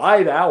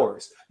 5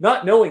 hours,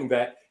 not knowing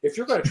that if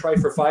you're going to try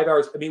for 5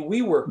 hours, I mean,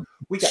 we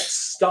got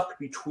stuck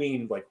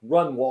between like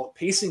run, walk,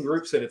 pacing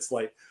groups. And it's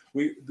like,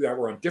 we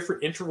were on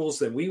different intervals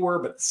than we were,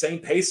 but the same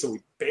pace. So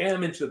we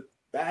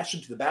bash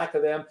into the back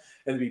of them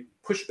and we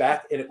pushed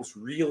back. And it was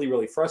really,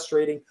 really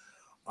frustrating.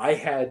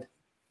 I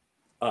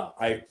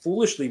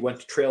foolishly went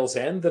to Trail's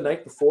End the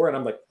night before, and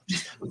I'm like,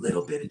 just a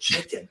little bit of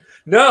chicken.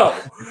 No,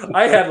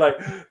 I had like,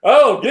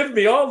 "Oh, give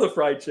me all the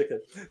fried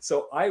chicken."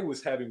 So I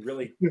was having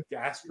really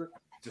gastric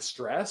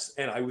distress,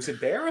 and I was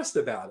embarrassed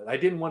about it. I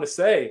didn't want to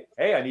say,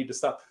 "Hey, I need to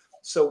stop."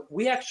 So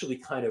we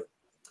actually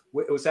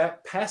it was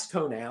at past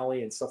Cone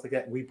Alley and stuff like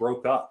that, and we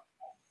broke up.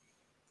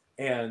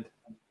 And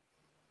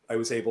I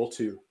was able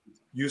to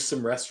use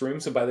some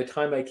restrooms. And by the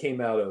time I came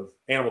out of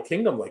Animal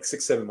Kingdom, like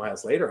 6-7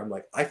 miles later, I'm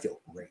like, I feel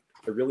great.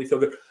 I really feel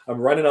good. I'm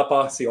running up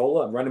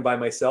Osceola. I'm running by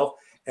myself,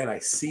 and I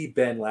see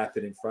Ben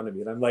Lappin in front of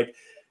me. And I'm like,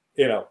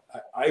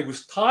 I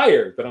was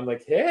tired, but I'm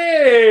like,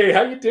 "Hey,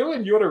 how you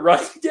doing? You want to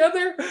run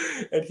together?"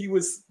 And he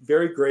was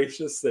very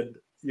gracious, and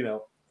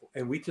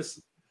and we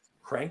just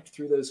cranked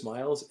through those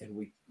miles, and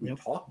we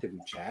talked and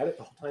we chatted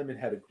the whole time and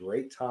had a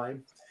great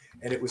time.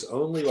 And it was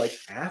only like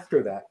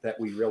after that I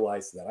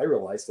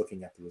realized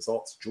looking at the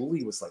results,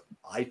 Julie was like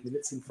 5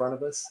 minutes in front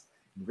of us,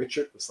 and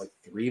Richard was like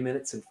 3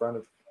 minutes in front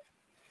of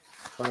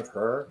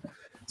her.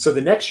 So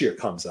the next year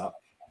comes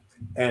up,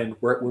 and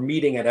we're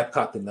meeting at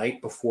Epcot the night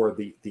before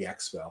the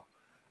expo.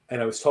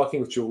 And I was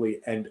talking with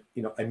Julie, and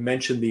I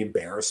mentioned the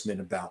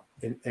embarrassment about,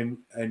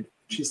 and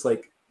she's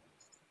like,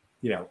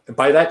 and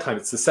by that time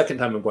it's the second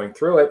time I'm going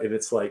through it, and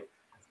it's like,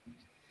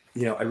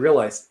 I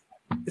realized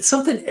it's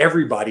something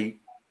everybody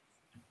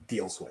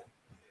deals with.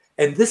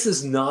 And this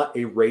is not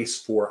a race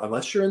for,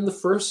 unless you're in the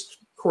first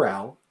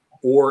corral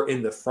or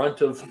in the front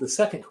of the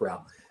second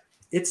corral,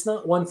 it's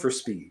not one for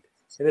speed.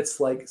 And it's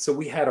like, so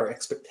we had our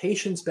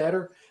expectations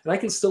better.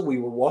 And we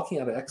were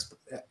walking out of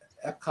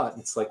Epcot, and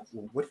it's like,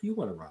 "Well, what do you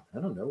want to run?" "I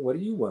don't know." "What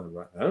do you want to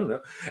run?" "I don't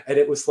know." And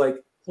it was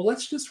like, well,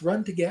 let's just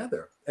run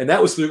together. And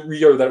that was the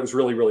year that it was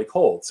really, really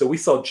cold. So we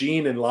saw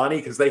Gene and Lonnie,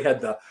 because they had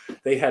the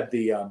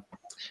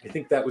I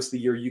think that was the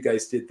year you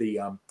guys did the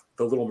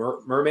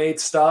Little Mermaid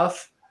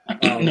stuff.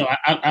 No,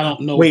 I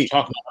don't know what you're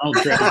talking about.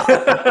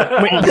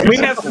 Can we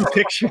have some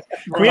pictures?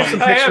 Can we have some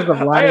pictures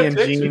of Lonnie and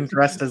Jean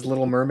dressed as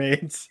little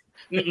mermaids?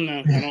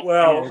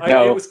 No,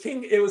 it was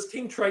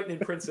King Triton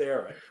and Prince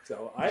Eric.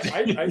 So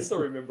I still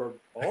remember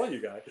all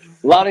you guys.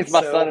 Lonnie's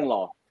my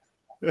son-in-law.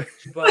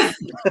 But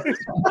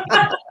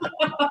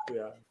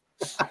yeah.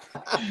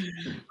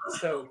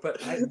 So,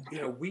 but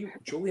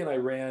Julie and I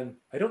ran.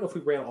 I don't know if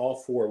we ran all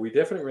 4. We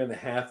definitely ran the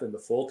half and the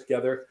full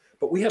together.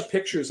 But we have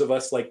pictures of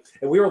us and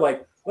we were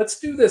like, let's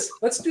do this.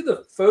 Let's do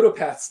the photo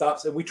path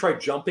stops. And we tried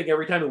jumping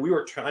every time, and we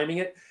were timing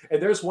it. And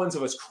there's ones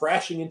of us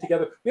crashing in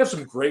together. We have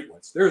some great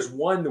ones. There's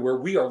one where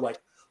we are like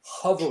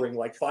hovering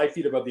like 5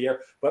 feet above the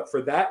air. But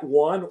for that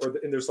one,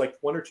 and there's like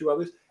 1 or 2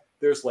 others,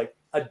 there's like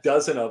a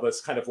dozen of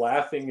us kind of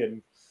laughing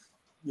and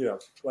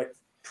like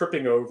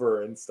tripping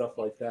over and stuff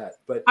like that.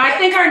 But I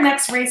think our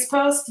next race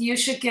post, you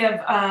should give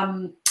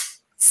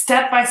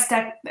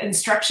step-by-step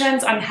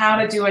instructions on how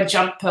to do a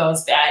jump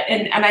pose.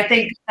 And I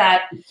think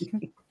that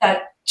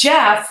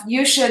Jeff,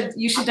 you should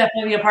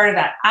definitely be a part of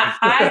that.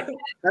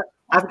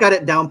 I've got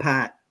it down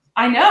pat.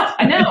 I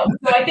know.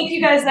 So I think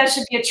you guys, that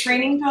should be a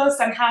training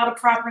post on how to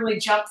properly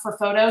jump for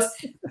photos.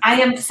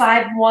 I am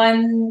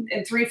 5'1"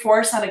 and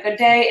 3/4 on a good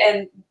day,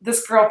 and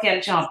this girl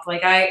can't jump.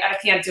 Like I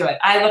can't do it.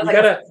 I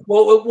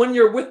look when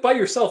you're by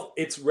yourself,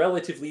 it's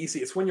relatively easy.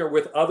 It's when you're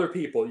with other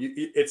people.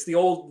 It's the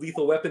old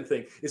Lethal Weapon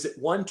thing. Is it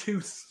 1, 2,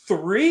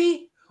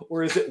 3,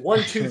 or is it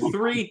 1, 2,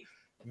 3?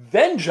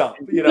 Then jump.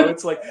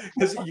 It's like,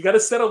 because you got to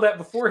settle that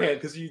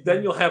beforehand, because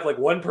then you'll have like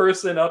one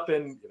person up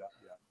and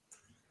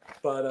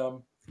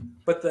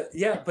But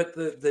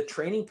the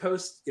training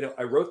post,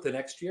 I wrote the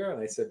next year and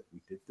I said, we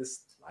did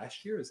this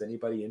last year. Is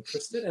anybody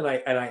interested? And I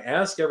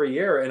ask every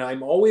year, and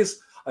I'm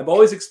always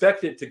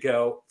expected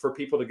for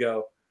people to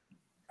go,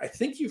 I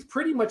think you've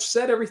pretty much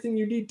said everything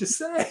you need to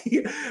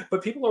say.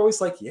 But people are always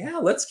like, yeah,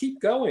 let's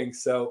keep going.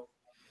 So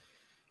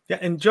yeah.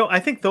 And Joe, I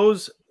think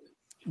those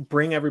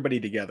bring everybody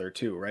together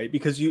too, right?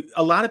 Because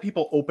a lot of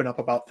people open up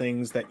about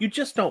things that you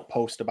just don't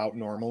post about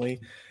normally,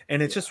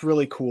 and it's just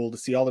really cool to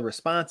see all the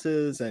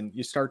responses. And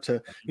you start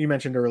to, you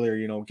mentioned earlier,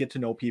 get to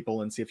know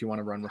people and see if you want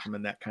to run with them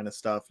and that kind of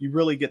stuff. You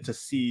really get to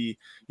see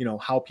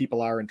how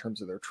people are in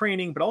terms of their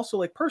training, but also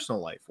like personal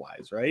life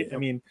wise, right? I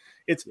mean,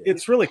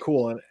 it's really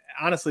cool. And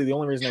honestly, the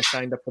only reason I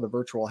signed up for the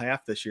virtual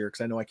half this year,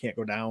 because I know I can't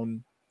go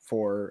down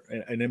for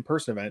an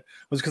in-person event,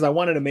 was because I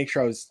wanted to make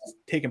sure I was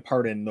taking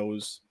part in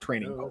those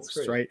training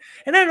posts, right?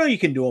 And I know you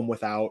can do them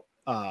without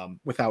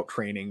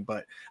training,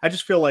 but I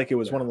just feel like it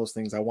was one of those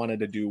things I wanted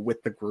to do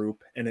with the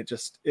group, and it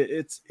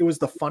was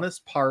the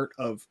funnest part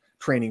of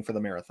training for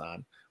the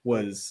marathon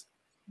was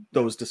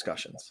those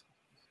discussions.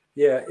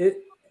 Yeah,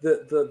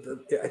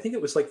 I think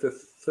it was like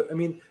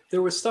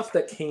there was stuff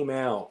that came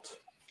out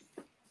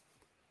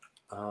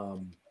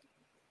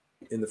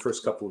in the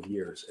first couple of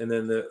years. And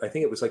then I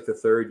think it was like the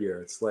 3rd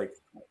year. It's like,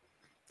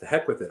 the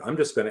heck with it. I'm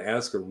just going to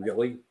ask a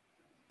really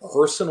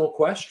personal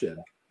question.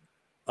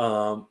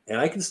 And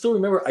I can still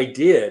remember I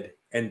did.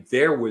 And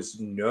there was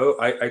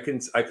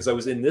because I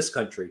was in this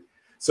country.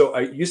 So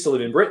I used to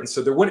live in Britain.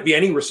 So there wouldn't be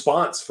any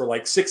response for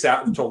like 6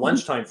 hours until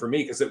lunchtime for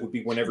me, because it would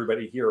be when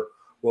everybody here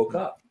woke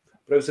up.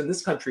 But I was in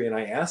this country and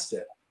I asked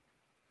it,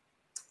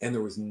 and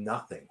there was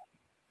nothing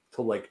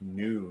till like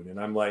noon. And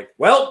I'm like,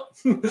 well,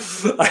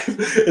 it's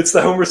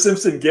the Homer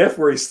Simpson gif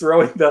where he's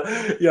throwing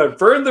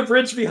burn the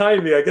bridge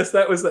behind me. I guess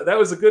that was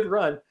a good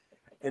run.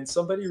 And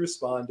somebody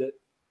responded,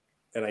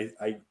 and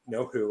I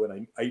know who,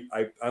 and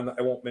I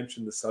won't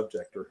mention the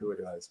subject or who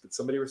it was, but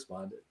somebody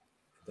responded,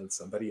 and then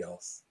somebody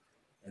else,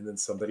 and then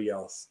somebody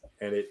else.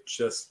 And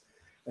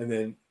and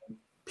then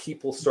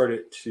people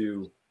started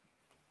to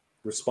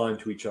respond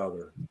to each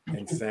other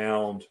and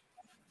found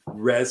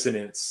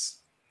resonance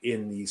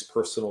in these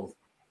personal,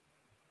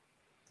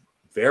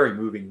 very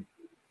moving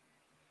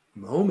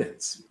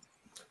moments.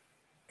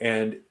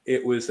 And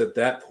it was at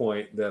that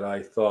point that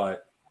I thought,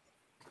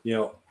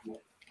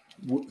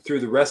 through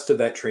the rest of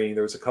that training,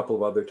 there was a couple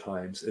of other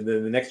times. And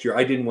then the next year,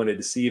 I didn't want to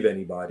deceive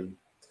anybody.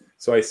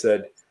 So I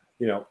said,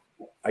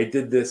 I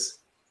did this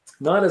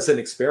not as an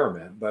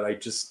experiment, but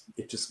it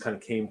just kind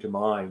of came to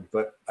mind.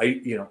 But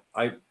I'm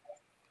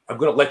going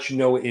to let you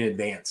know in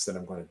advance that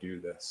I'm going to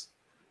do this.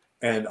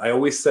 And I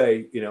always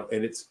say,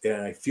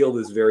 and I feel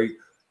this very,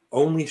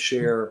 only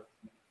share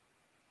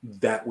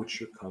that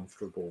which you're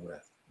comfortable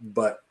with,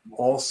 but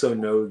also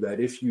know that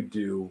if you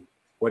do,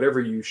 whatever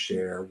you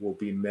share will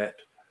be met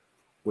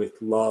with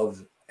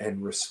love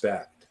and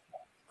respect.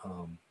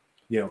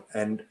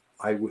 And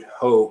I would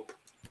hope,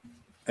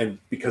 and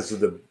because of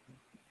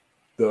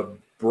the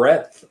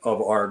breadth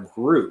of our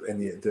group and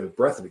the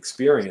breadth of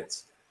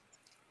experience,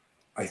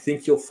 I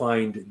think you'll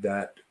find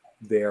that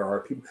there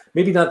are people,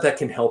 maybe not that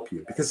can help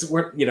you, because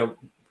we're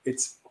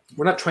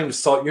not trying to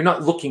solve. You're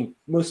not looking.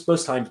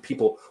 Most times,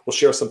 people will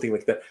share something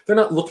like that. They're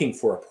not looking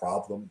for a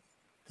problem.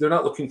 They're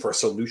not looking for a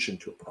solution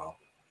to a problem.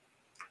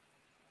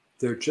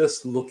 They're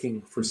just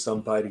looking for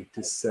somebody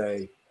to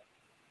say,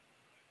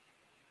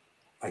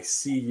 "I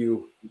see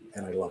you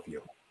and I love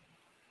you."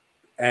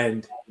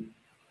 And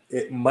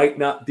it might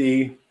not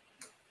be,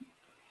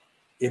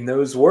 in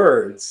those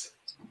words,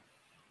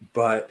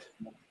 but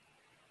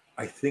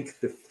I think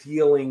the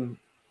feeling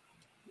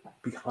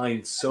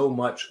behind so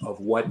much of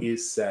what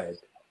is said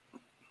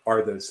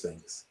are those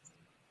things.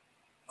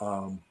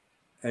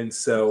 And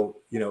so,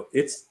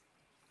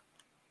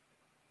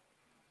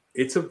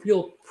 it's a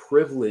real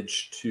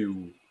privilege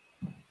to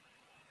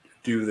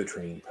do the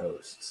training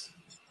posts.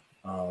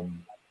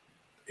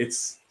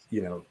 It's,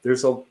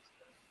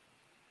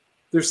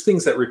 there's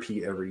things that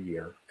repeat every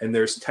year, and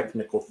there's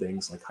technical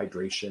things like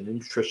hydration and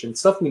nutrition,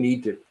 stuff we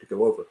need to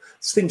go over.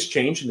 Things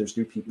change and there's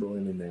new people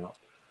in and out.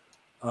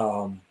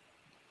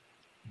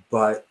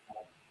 But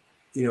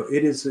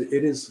it is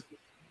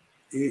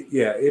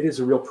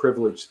a real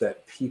privilege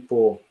that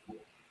people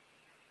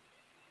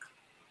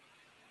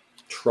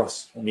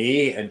trust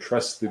me and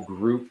trust the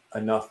group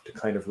enough to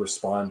kind of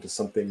respond to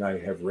something I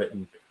have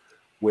written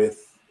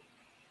with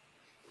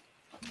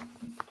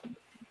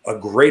a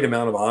great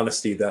amount of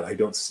honesty that I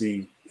don't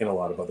see in a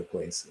lot of other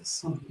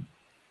places.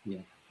 Yeah.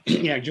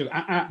 Yeah,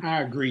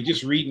 I agree.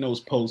 Just reading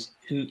those posts.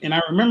 And I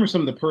remember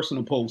some of the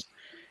personal posts.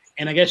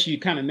 And I guess you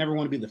kind of never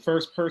want to be the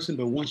first person,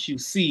 but once you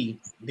see,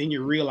 then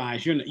you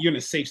realize you're in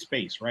a safe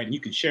space, right? And you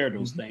can share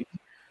those things.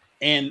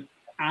 And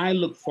I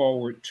look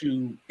forward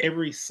to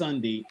every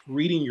Sunday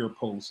reading your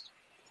post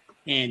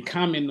and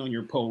commenting on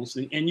your post.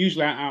 And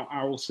usually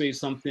I will say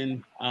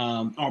something,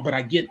 but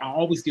I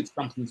always get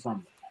something from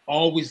it.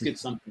 Always get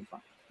something from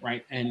it,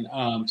 right?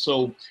 And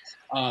so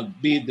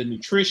be it the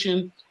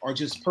nutrition or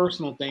just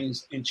personal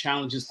things and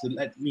challenges to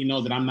let me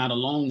know that I'm not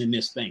alone in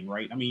this thing,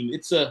 right? I mean,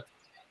 it's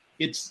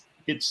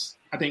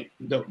I think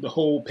the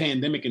whole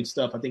pandemic and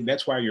stuff, I think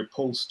that's why your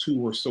posts too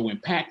were so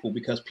impactful,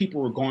 because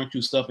people were going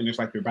through stuff and it's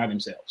like they're by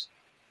themselves,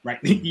 right?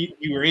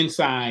 You were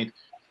inside,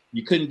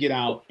 you couldn't get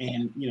out,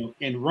 and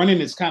and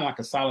running is kind of like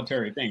a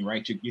solitary thing,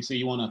 right? You say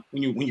you want to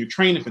when you're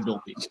training for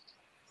doping.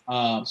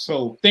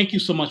 So thank you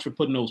so much for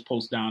putting those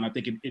posts down. I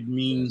think it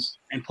means,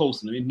 and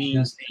posting them, it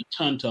means a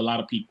ton to a lot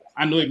of people.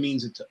 I know it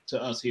means it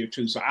to us here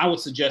too. So I would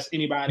suggest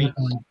anybody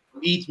who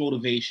needs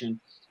motivation,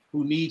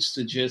 who needs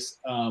to just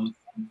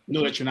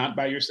know that you're not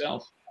by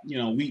yourself.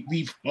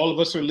 We've all of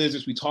us are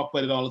lizards. We talk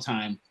about it all the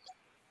time.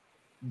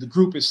 The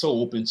group is so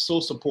open, so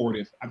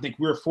supportive. I think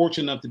we're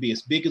fortunate enough to be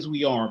as big as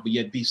we are, but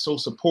yet be so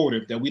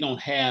supportive that we don't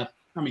have.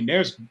 I mean,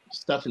 there's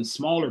stuff in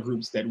smaller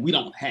groups that we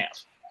don't have.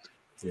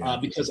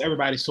 Because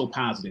everybody's so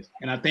positive.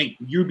 And I think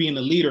you being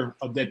the leader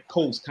of that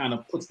post kind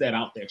of puts that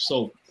out there.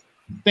 So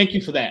thank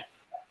you for that.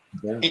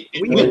 Yeah.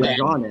 We get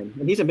John in,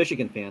 and he's a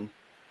Michigan fan.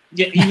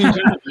 Yeah, even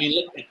John. I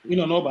mean, we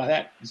don't know about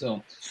that.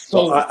 So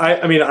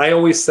I mean, I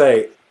always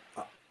say,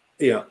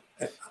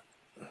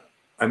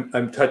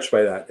 I'm touched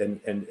by that,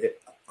 and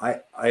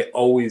I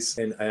always,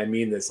 and I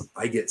mean this,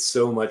 I get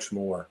so much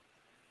more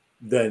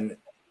than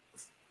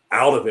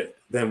out of it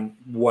than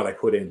what I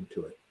put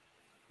into it.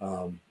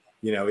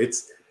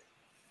 It's.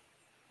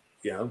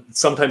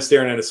 Sometimes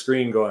staring at a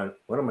screen going,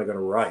 what am I going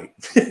to write?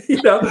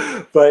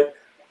 But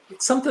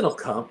something will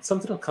come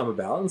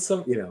about, and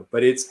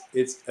but it's,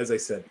 as I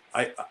said,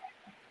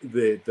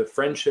 the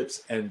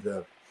friendships and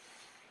the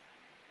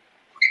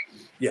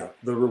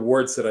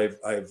rewards that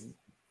I've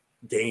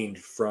gained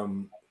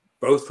from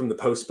both from the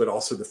post, but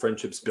also the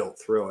friendships built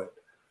through it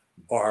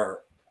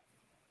are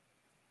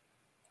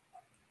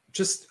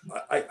just,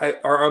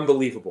 are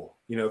unbelievable.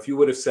 If you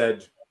would have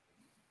said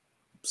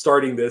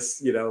starting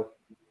this,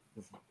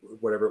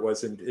 whatever it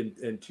was in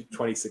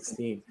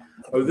 2016,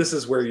 this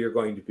is where you're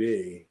going to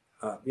be.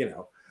 I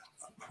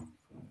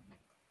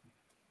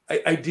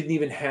didn't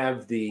even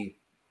have the,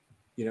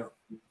 I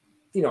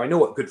know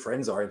what good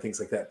friends are and things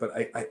like that, but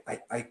I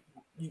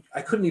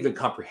couldn't even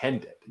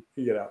comprehend it,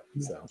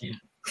 So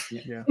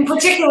yeah. In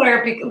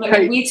particular,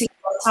 we teach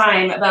all the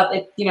time about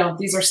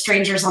these are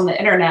strangers on the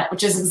internet,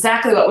 which is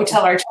exactly what we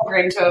tell our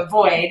children to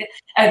avoid.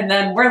 And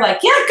then we're like,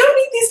 yeah, go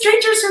meet these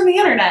strangers from the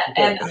internet.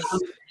 And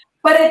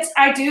but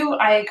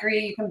I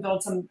agree. You can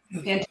build some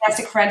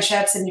fantastic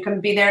friendships, and you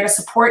can be there to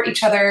support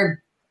each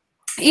other.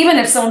 Even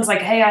if someone's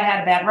like, hey, I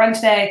had a bad run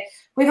today.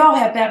 We've all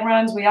had bad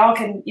runs. We all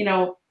can,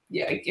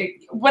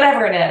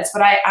 whatever it is.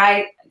 But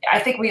I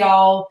think we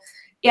all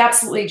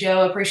absolutely,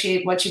 Joe,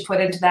 appreciate what you put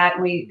into that.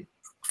 And we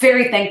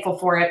very thankful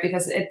for it,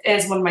 because it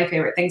is one of my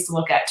favorite things to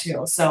look at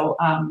too. So,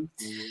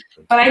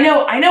 but I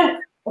know,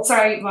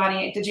 sorry,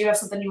 Lonnie, did you have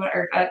something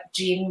or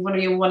Gene, one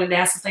of you wanted to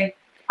ask something?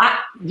 I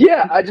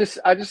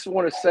just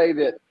want to say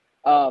that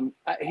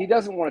he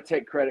doesn't want to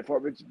take credit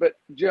for it, but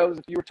Joe,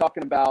 if you were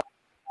talking about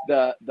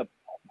the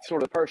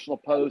sort of personal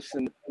posts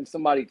and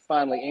somebody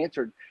finally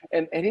answered,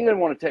 and he didn't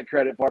want to take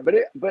credit for it,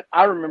 but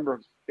I remember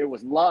it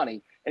was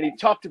Lonnie, and he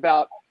talked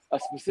about a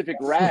specific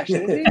rash,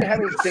 and it didn't even have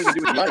anything to do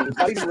with running. It's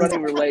not even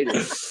running related,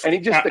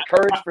 and the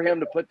courage for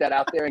him to put that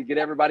out there and get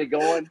everybody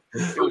going,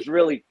 it was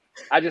really,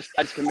 I just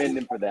commend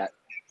him for that.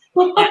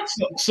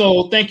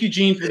 So thank you,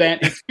 Gene, for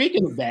that. And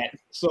speaking of that,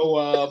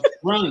 so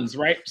runs,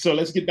 right? So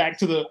let's get back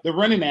to the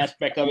running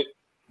aspect of it.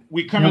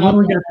 We coming up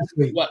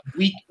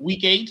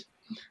week 8.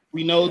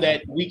 We know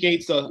that week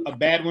 8's a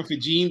bad one for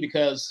Gene,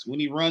 because when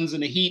he runs in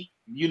the heat,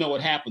 you know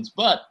what happens.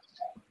 But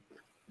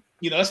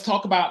let's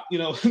talk about,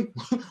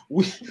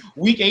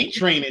 week 8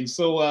 training.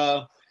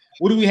 So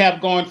what do we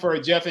have going for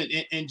Jeff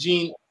and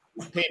Gene?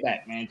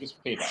 Payback, man.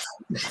 Just payback.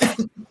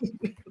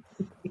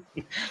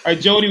 All right,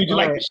 Jody, would you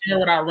like to share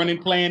what our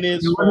running plan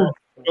is for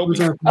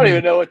Jody? I don't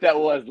even know what that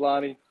was,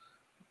 Lonnie.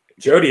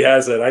 Jody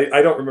has it.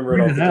 I don't remember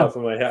it off the top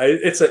of my head.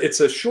 It's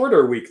a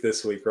shorter week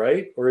this week,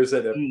 right? Or is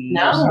it?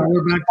 No,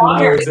 we're back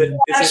to Is it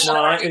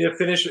 9? And it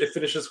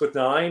finishes with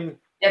 9.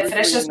 It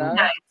finishes with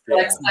 9. So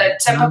Yeah. it's the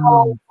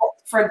typical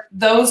for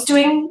those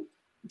doing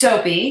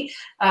Dopey.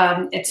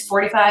 It's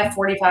 45,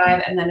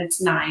 45, and then it's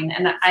 9.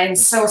 And I'm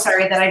so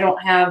sorry that I don't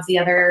have the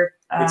other.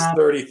 It's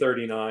 30,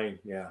 39.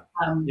 Yeah.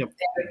 The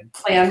other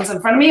plans in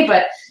front of me,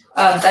 but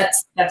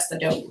that's the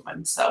Dopey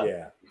one. So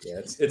yeah,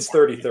 it's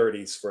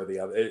 30/30s for the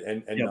other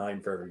and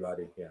 9 for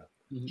everybody. Yeah.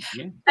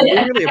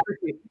 Yeah.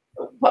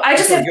 Well, I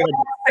just have one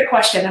quick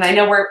question, and I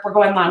know we're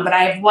going long, but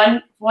I have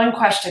one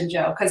question,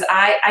 Joe, because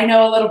I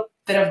know a little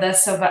bit of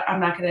this, so but I'm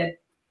not going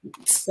to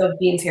spill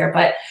beans here.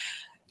 But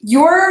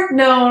you're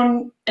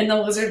known in the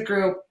Lizard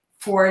group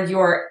for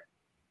your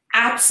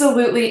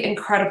absolutely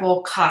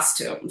incredible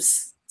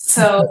costumes.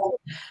 So,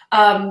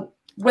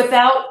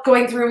 without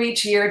going through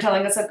each year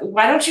telling us,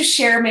 why don't you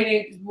share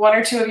maybe 1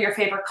 or 2 of your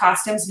favorite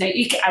costumes? Now,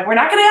 we're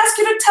not going to ask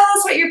you to tell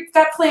us what you've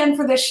got planned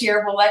for this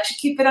year. We'll let you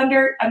keep it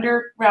under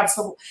wraps.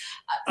 So,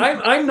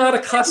 I'm not a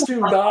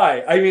costume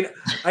guy. I mean,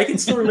 I can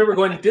still remember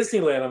going to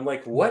Disneyland. I'm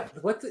like, what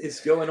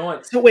is going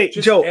on? So wait,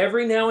 just Joe,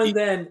 every now and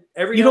then,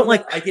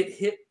 I get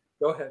hit.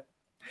 Go ahead.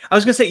 I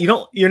was gonna say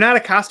you're not a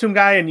costume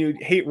guy and you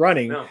hate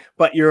running,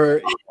 but you're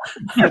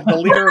the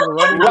leader of a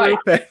running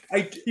group.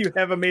 You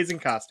have amazing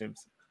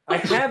costumes. I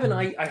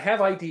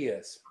have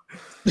ideas.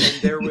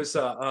 And there was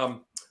a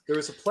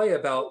play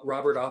about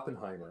Robert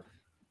Oppenheimer,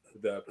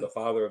 the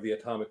father of the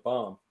atomic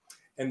bomb,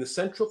 and the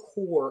central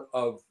core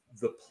of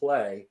the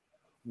play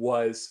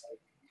was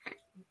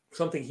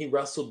something he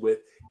wrestled with.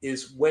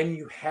 Is when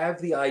you have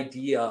the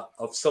idea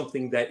of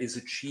something that is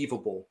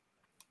achievable,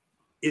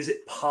 is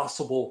it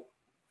possible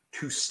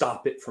to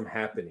stop it from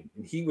happening?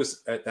 And he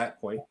was at that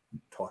point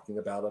talking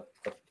about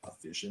a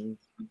fission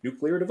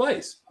nuclear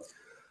device.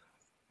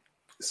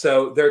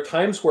 So there are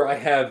times where I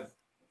have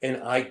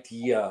an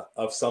idea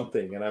of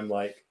something and I'm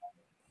like,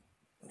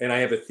 and I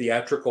have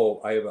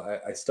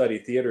I study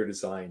theater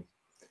design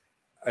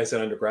as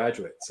an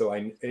undergraduate. So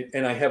I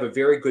have a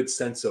very good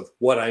sense of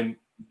what I'm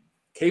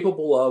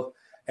capable of.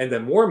 And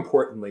then more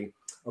importantly,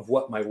 of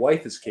what my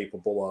wife is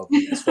capable of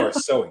as far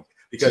as sewing.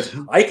 Because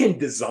I can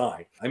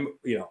design. I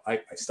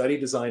study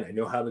design. I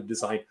know how to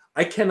design.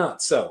 I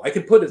cannot sew. I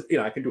can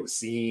I can do a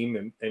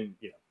seam and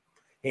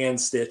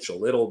hand stitch a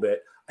little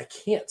bit. I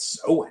can't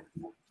sew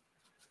anything.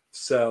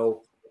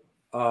 So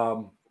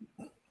I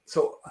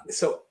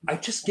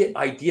just get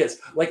ideas.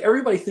 Like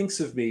everybody thinks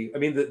of me. I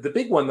mean, the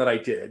big one that I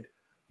did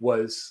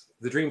was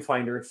the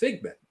Dreamfinder and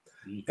Figment.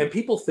 Mm-hmm. And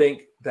people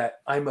think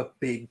that I'm a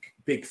big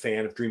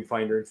fan of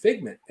Dreamfinder and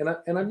Figment.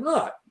 And I'm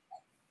not.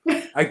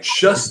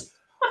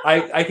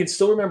 I can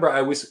still remember I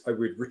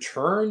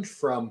returned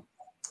from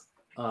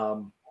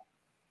one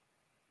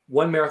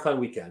marathon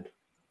weekend.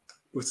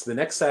 It was the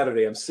next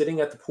Saturday. I'm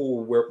sitting at the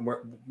pool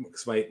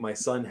because my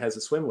son has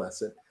a swim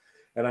lesson.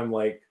 And I'm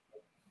like,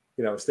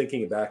 I was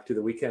thinking back to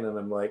the weekend and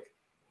I'm like,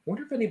 I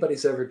wonder if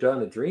anybody's ever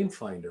done a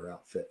Dreamfinder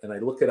outfit. And I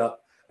look it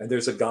up and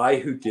there's a guy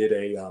who did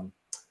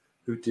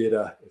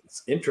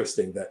it's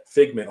interesting that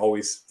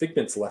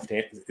Figment's left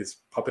hand is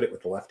puppeted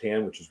with the left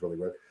hand, which is really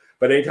weird.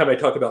 But anytime I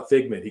talk about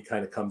Figment, he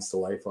kind of comes to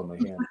life on my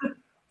hand.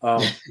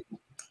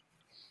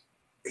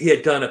 He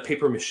had done a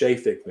paper mache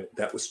Figment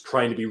that was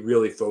trying to be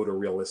really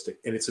photorealistic,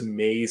 and it's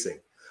amazing.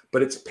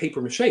 But it's paper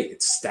mache;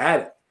 it's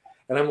static.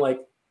 And I'm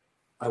like,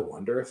 I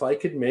wonder if I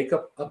could make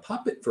a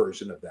puppet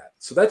version of that.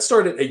 So that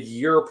started a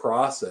year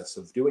process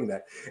of doing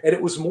that. And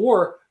it was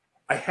more,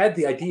 I had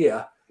the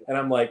idea, and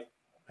I'm like,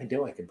 I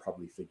know I can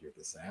probably figure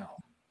this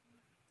out.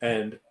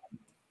 And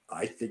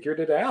I figured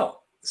it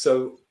out.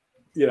 So,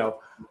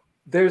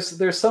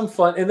 there's some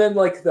fun. And then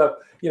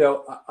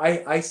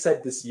I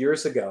said this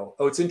years ago,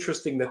 it's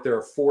interesting that there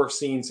are 4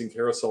 scenes in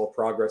Carousel of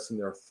Progress and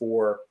there are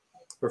 4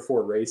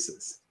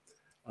 races.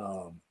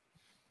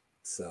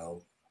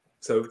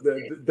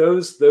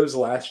 Those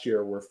last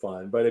year were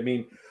fun, but I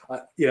mean,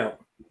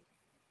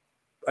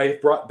 I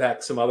brought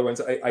back some other ones.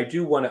 I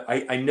do want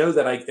to, I know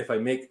that if I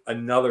make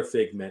another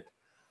Figment,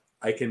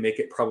 I can make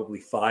it probably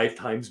 5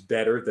 times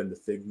better than the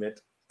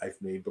Figment I've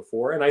made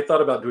before. And I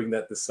thought about doing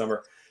that this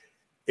summer.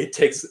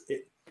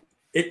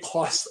 It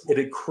costs an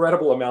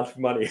incredible amount of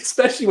money,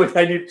 especially when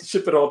I need to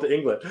ship it all to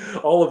England.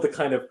 All of the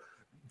kind of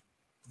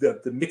the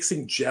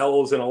mixing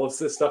gels and all of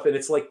this stuff. And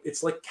it's like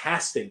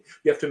casting.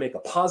 You have to make a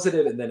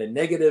positive and then a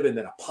negative and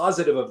then a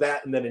positive of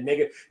that and then a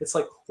negative. It's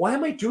like, why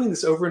am I doing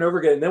this over and over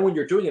again? And then when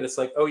you're doing it, it's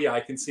like, oh yeah,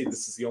 I can see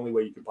this is the only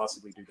way you could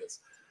possibly do this.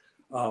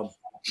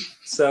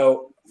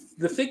 So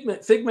the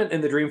Figment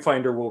and the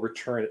Dreamfinder will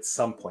return at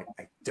some point.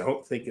 I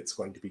don't think it's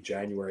going to be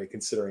January,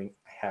 considering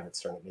I haven't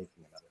started making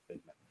another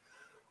Figment.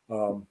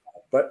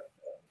 But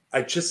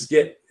I just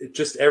get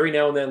every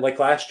now and then, like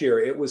last year,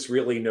 it was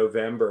really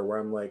November where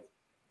I'm like,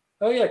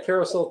 oh yeah,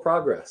 Carousel of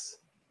Progress.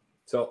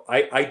 So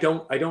I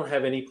don't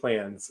have any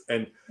plans,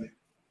 and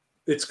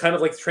it's kind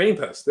of like the Training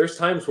Post. There's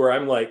times where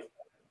I'm like,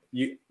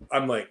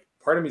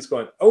 part of me's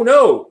going, oh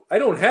no, I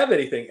don't have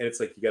anything, and it's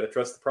like you got to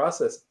trust the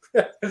process.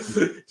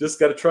 Just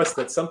got to trust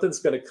that something's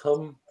going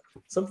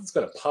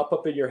to pop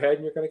up in your head,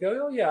 and you're going to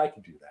go, oh yeah, I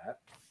can do that.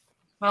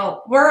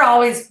 Well, we're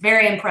always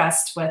very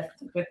impressed with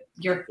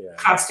your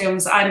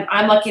costumes.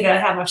 I'm lucky to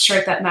have a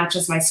shirt that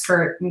matches my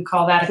skirt and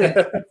call that a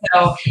good.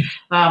 So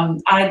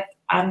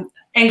I'm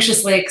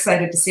anxiously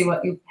excited to see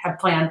what you have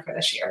planned for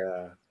this year.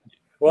 Yeah.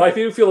 Well, I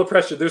do feel the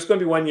pressure. There's going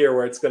to be one year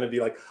where it's going to be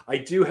like, I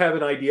do have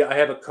an idea. I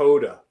have a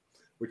coda,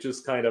 which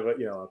is kind of a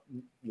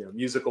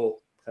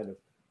musical kind of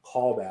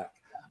callback.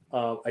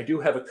 I do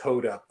have a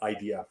coda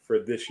idea for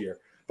this year,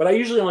 but I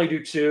usually only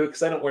do 2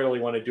 because I don't really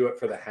want to do it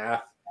for the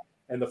half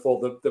and the full.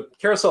 The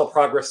Carousel of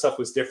Progress stuff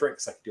was different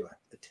because I could do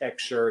the tech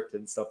shirt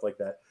and stuff like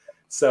that.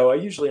 So I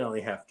usually only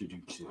have to do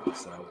 2.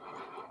 So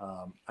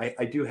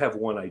I do have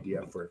one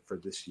idea for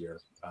this year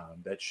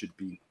that should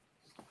be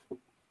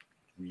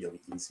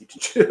really easy to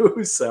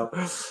choose. So,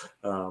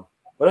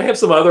 but I have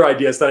some other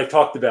ideas that I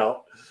talked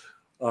about.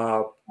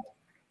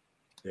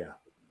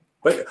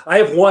 But I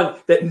have one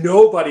that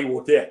nobody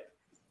will get.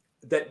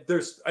 That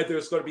there's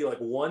going to be like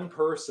one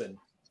person.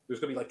 There's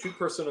going to be like 2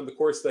 person on the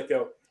course that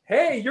go,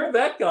 "Hey, you're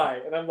that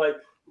guy," and I'm like,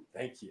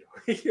 "Thank you."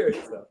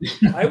 So,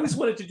 I always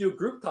wanted to do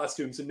group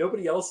costumes, and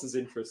nobody else is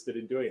interested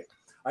in doing it.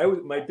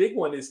 My big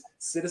one is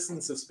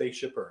Citizens of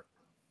Spaceship Earth.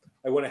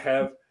 I want to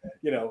have,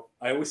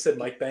 I always said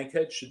Mike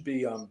Bankhead should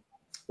be.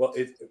 Well,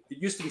 it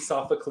used to be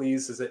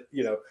Sophocles, is it?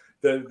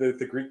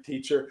 The Greek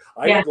teacher.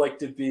 I would like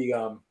to be.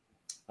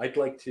 I'd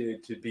like to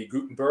be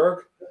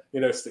Gutenberg,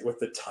 with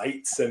the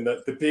tights and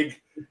the big,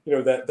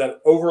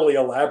 that overly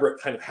elaborate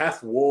kind of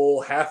half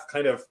wool, half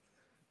kind of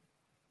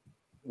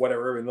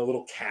whatever, and the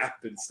little cap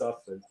and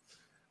stuff. And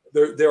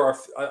there are,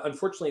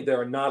 unfortunately, there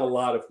are not a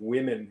lot of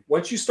women.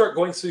 Once you start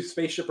going through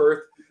Spaceship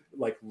Earth,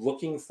 like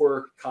looking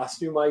for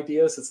costume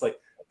ideas, it's like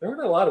there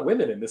aren't a lot of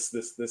women in this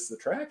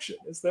attraction,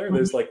 is there?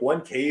 There's like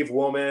one cave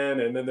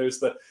woman, and then there's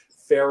the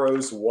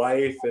Pharaoh's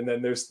wife, and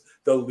then there's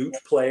the lute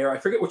player. I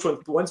forget which one.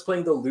 One's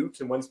playing the lute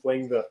and one's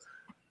playing the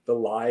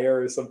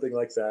lyre or something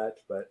like that.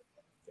 But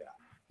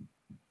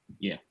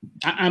yeah,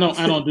 I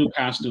don't do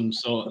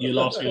costumes, so you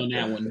lost me on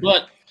that one.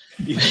 But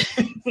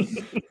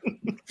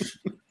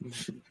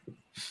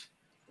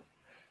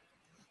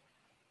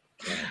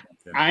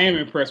I am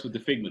impressed with the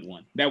Figment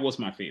one. That was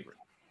my favorite.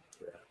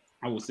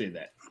 I will say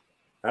that.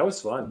 That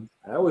was fun.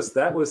 I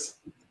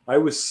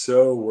was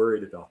so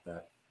worried about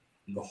that.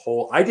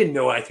 I didn't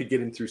know I could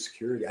get in through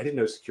security. I didn't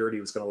know security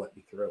was going to let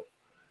me through.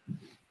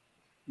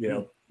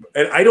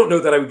 And I don't know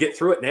that I would get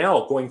through it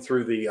now going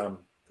through the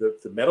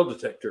metal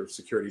detector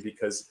security,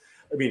 because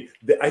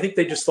I think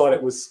they just thought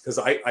it was because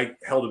I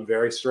held him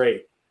very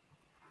straight.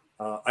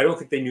 I don't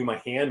think they knew my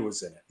hand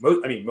was in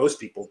it. Most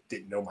people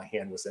didn't know my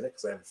hand was in it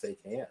because I have a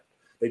fake hand.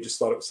 They just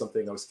thought it was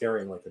something I was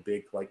carrying, like a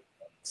big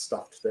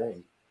stuffed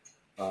thing.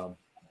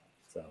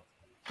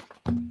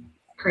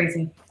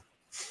 Crazy.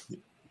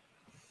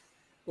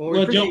 Well,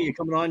 we appreciate you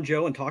coming on,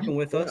 Joe, and talking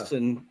with us.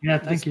 And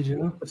thank you,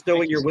 Joe.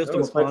 Bestowing your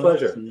wisdom upon us. My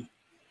pleasure.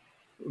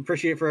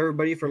 Appreciate it for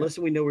everybody for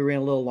listening. We know we ran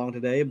a little long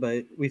today,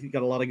 but we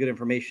got a lot of good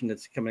information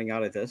that's coming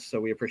out of this. So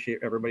we appreciate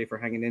everybody for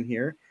hanging in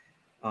here.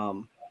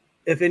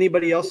 If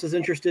anybody else is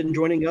interested in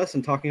joining us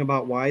and talking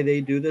about why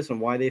they do this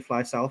and why they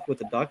fly south with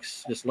the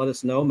ducks, just let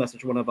us know,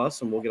 message one of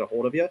us, and we'll get a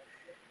hold of you.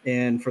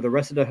 And for the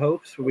rest of the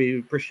hosts, we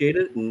appreciate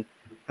it. And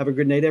have a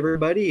good night,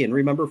 everybody. And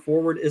remember,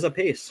 forward is a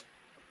pace.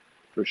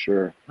 For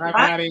sure. Bye,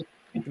 buddy.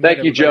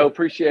 Thank you, Joe.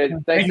 Appreciate it.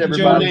 Thanks,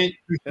 everybody.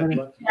 Joe,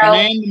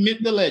 man, the myth,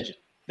 the legend.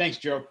 Thanks,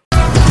 Joe.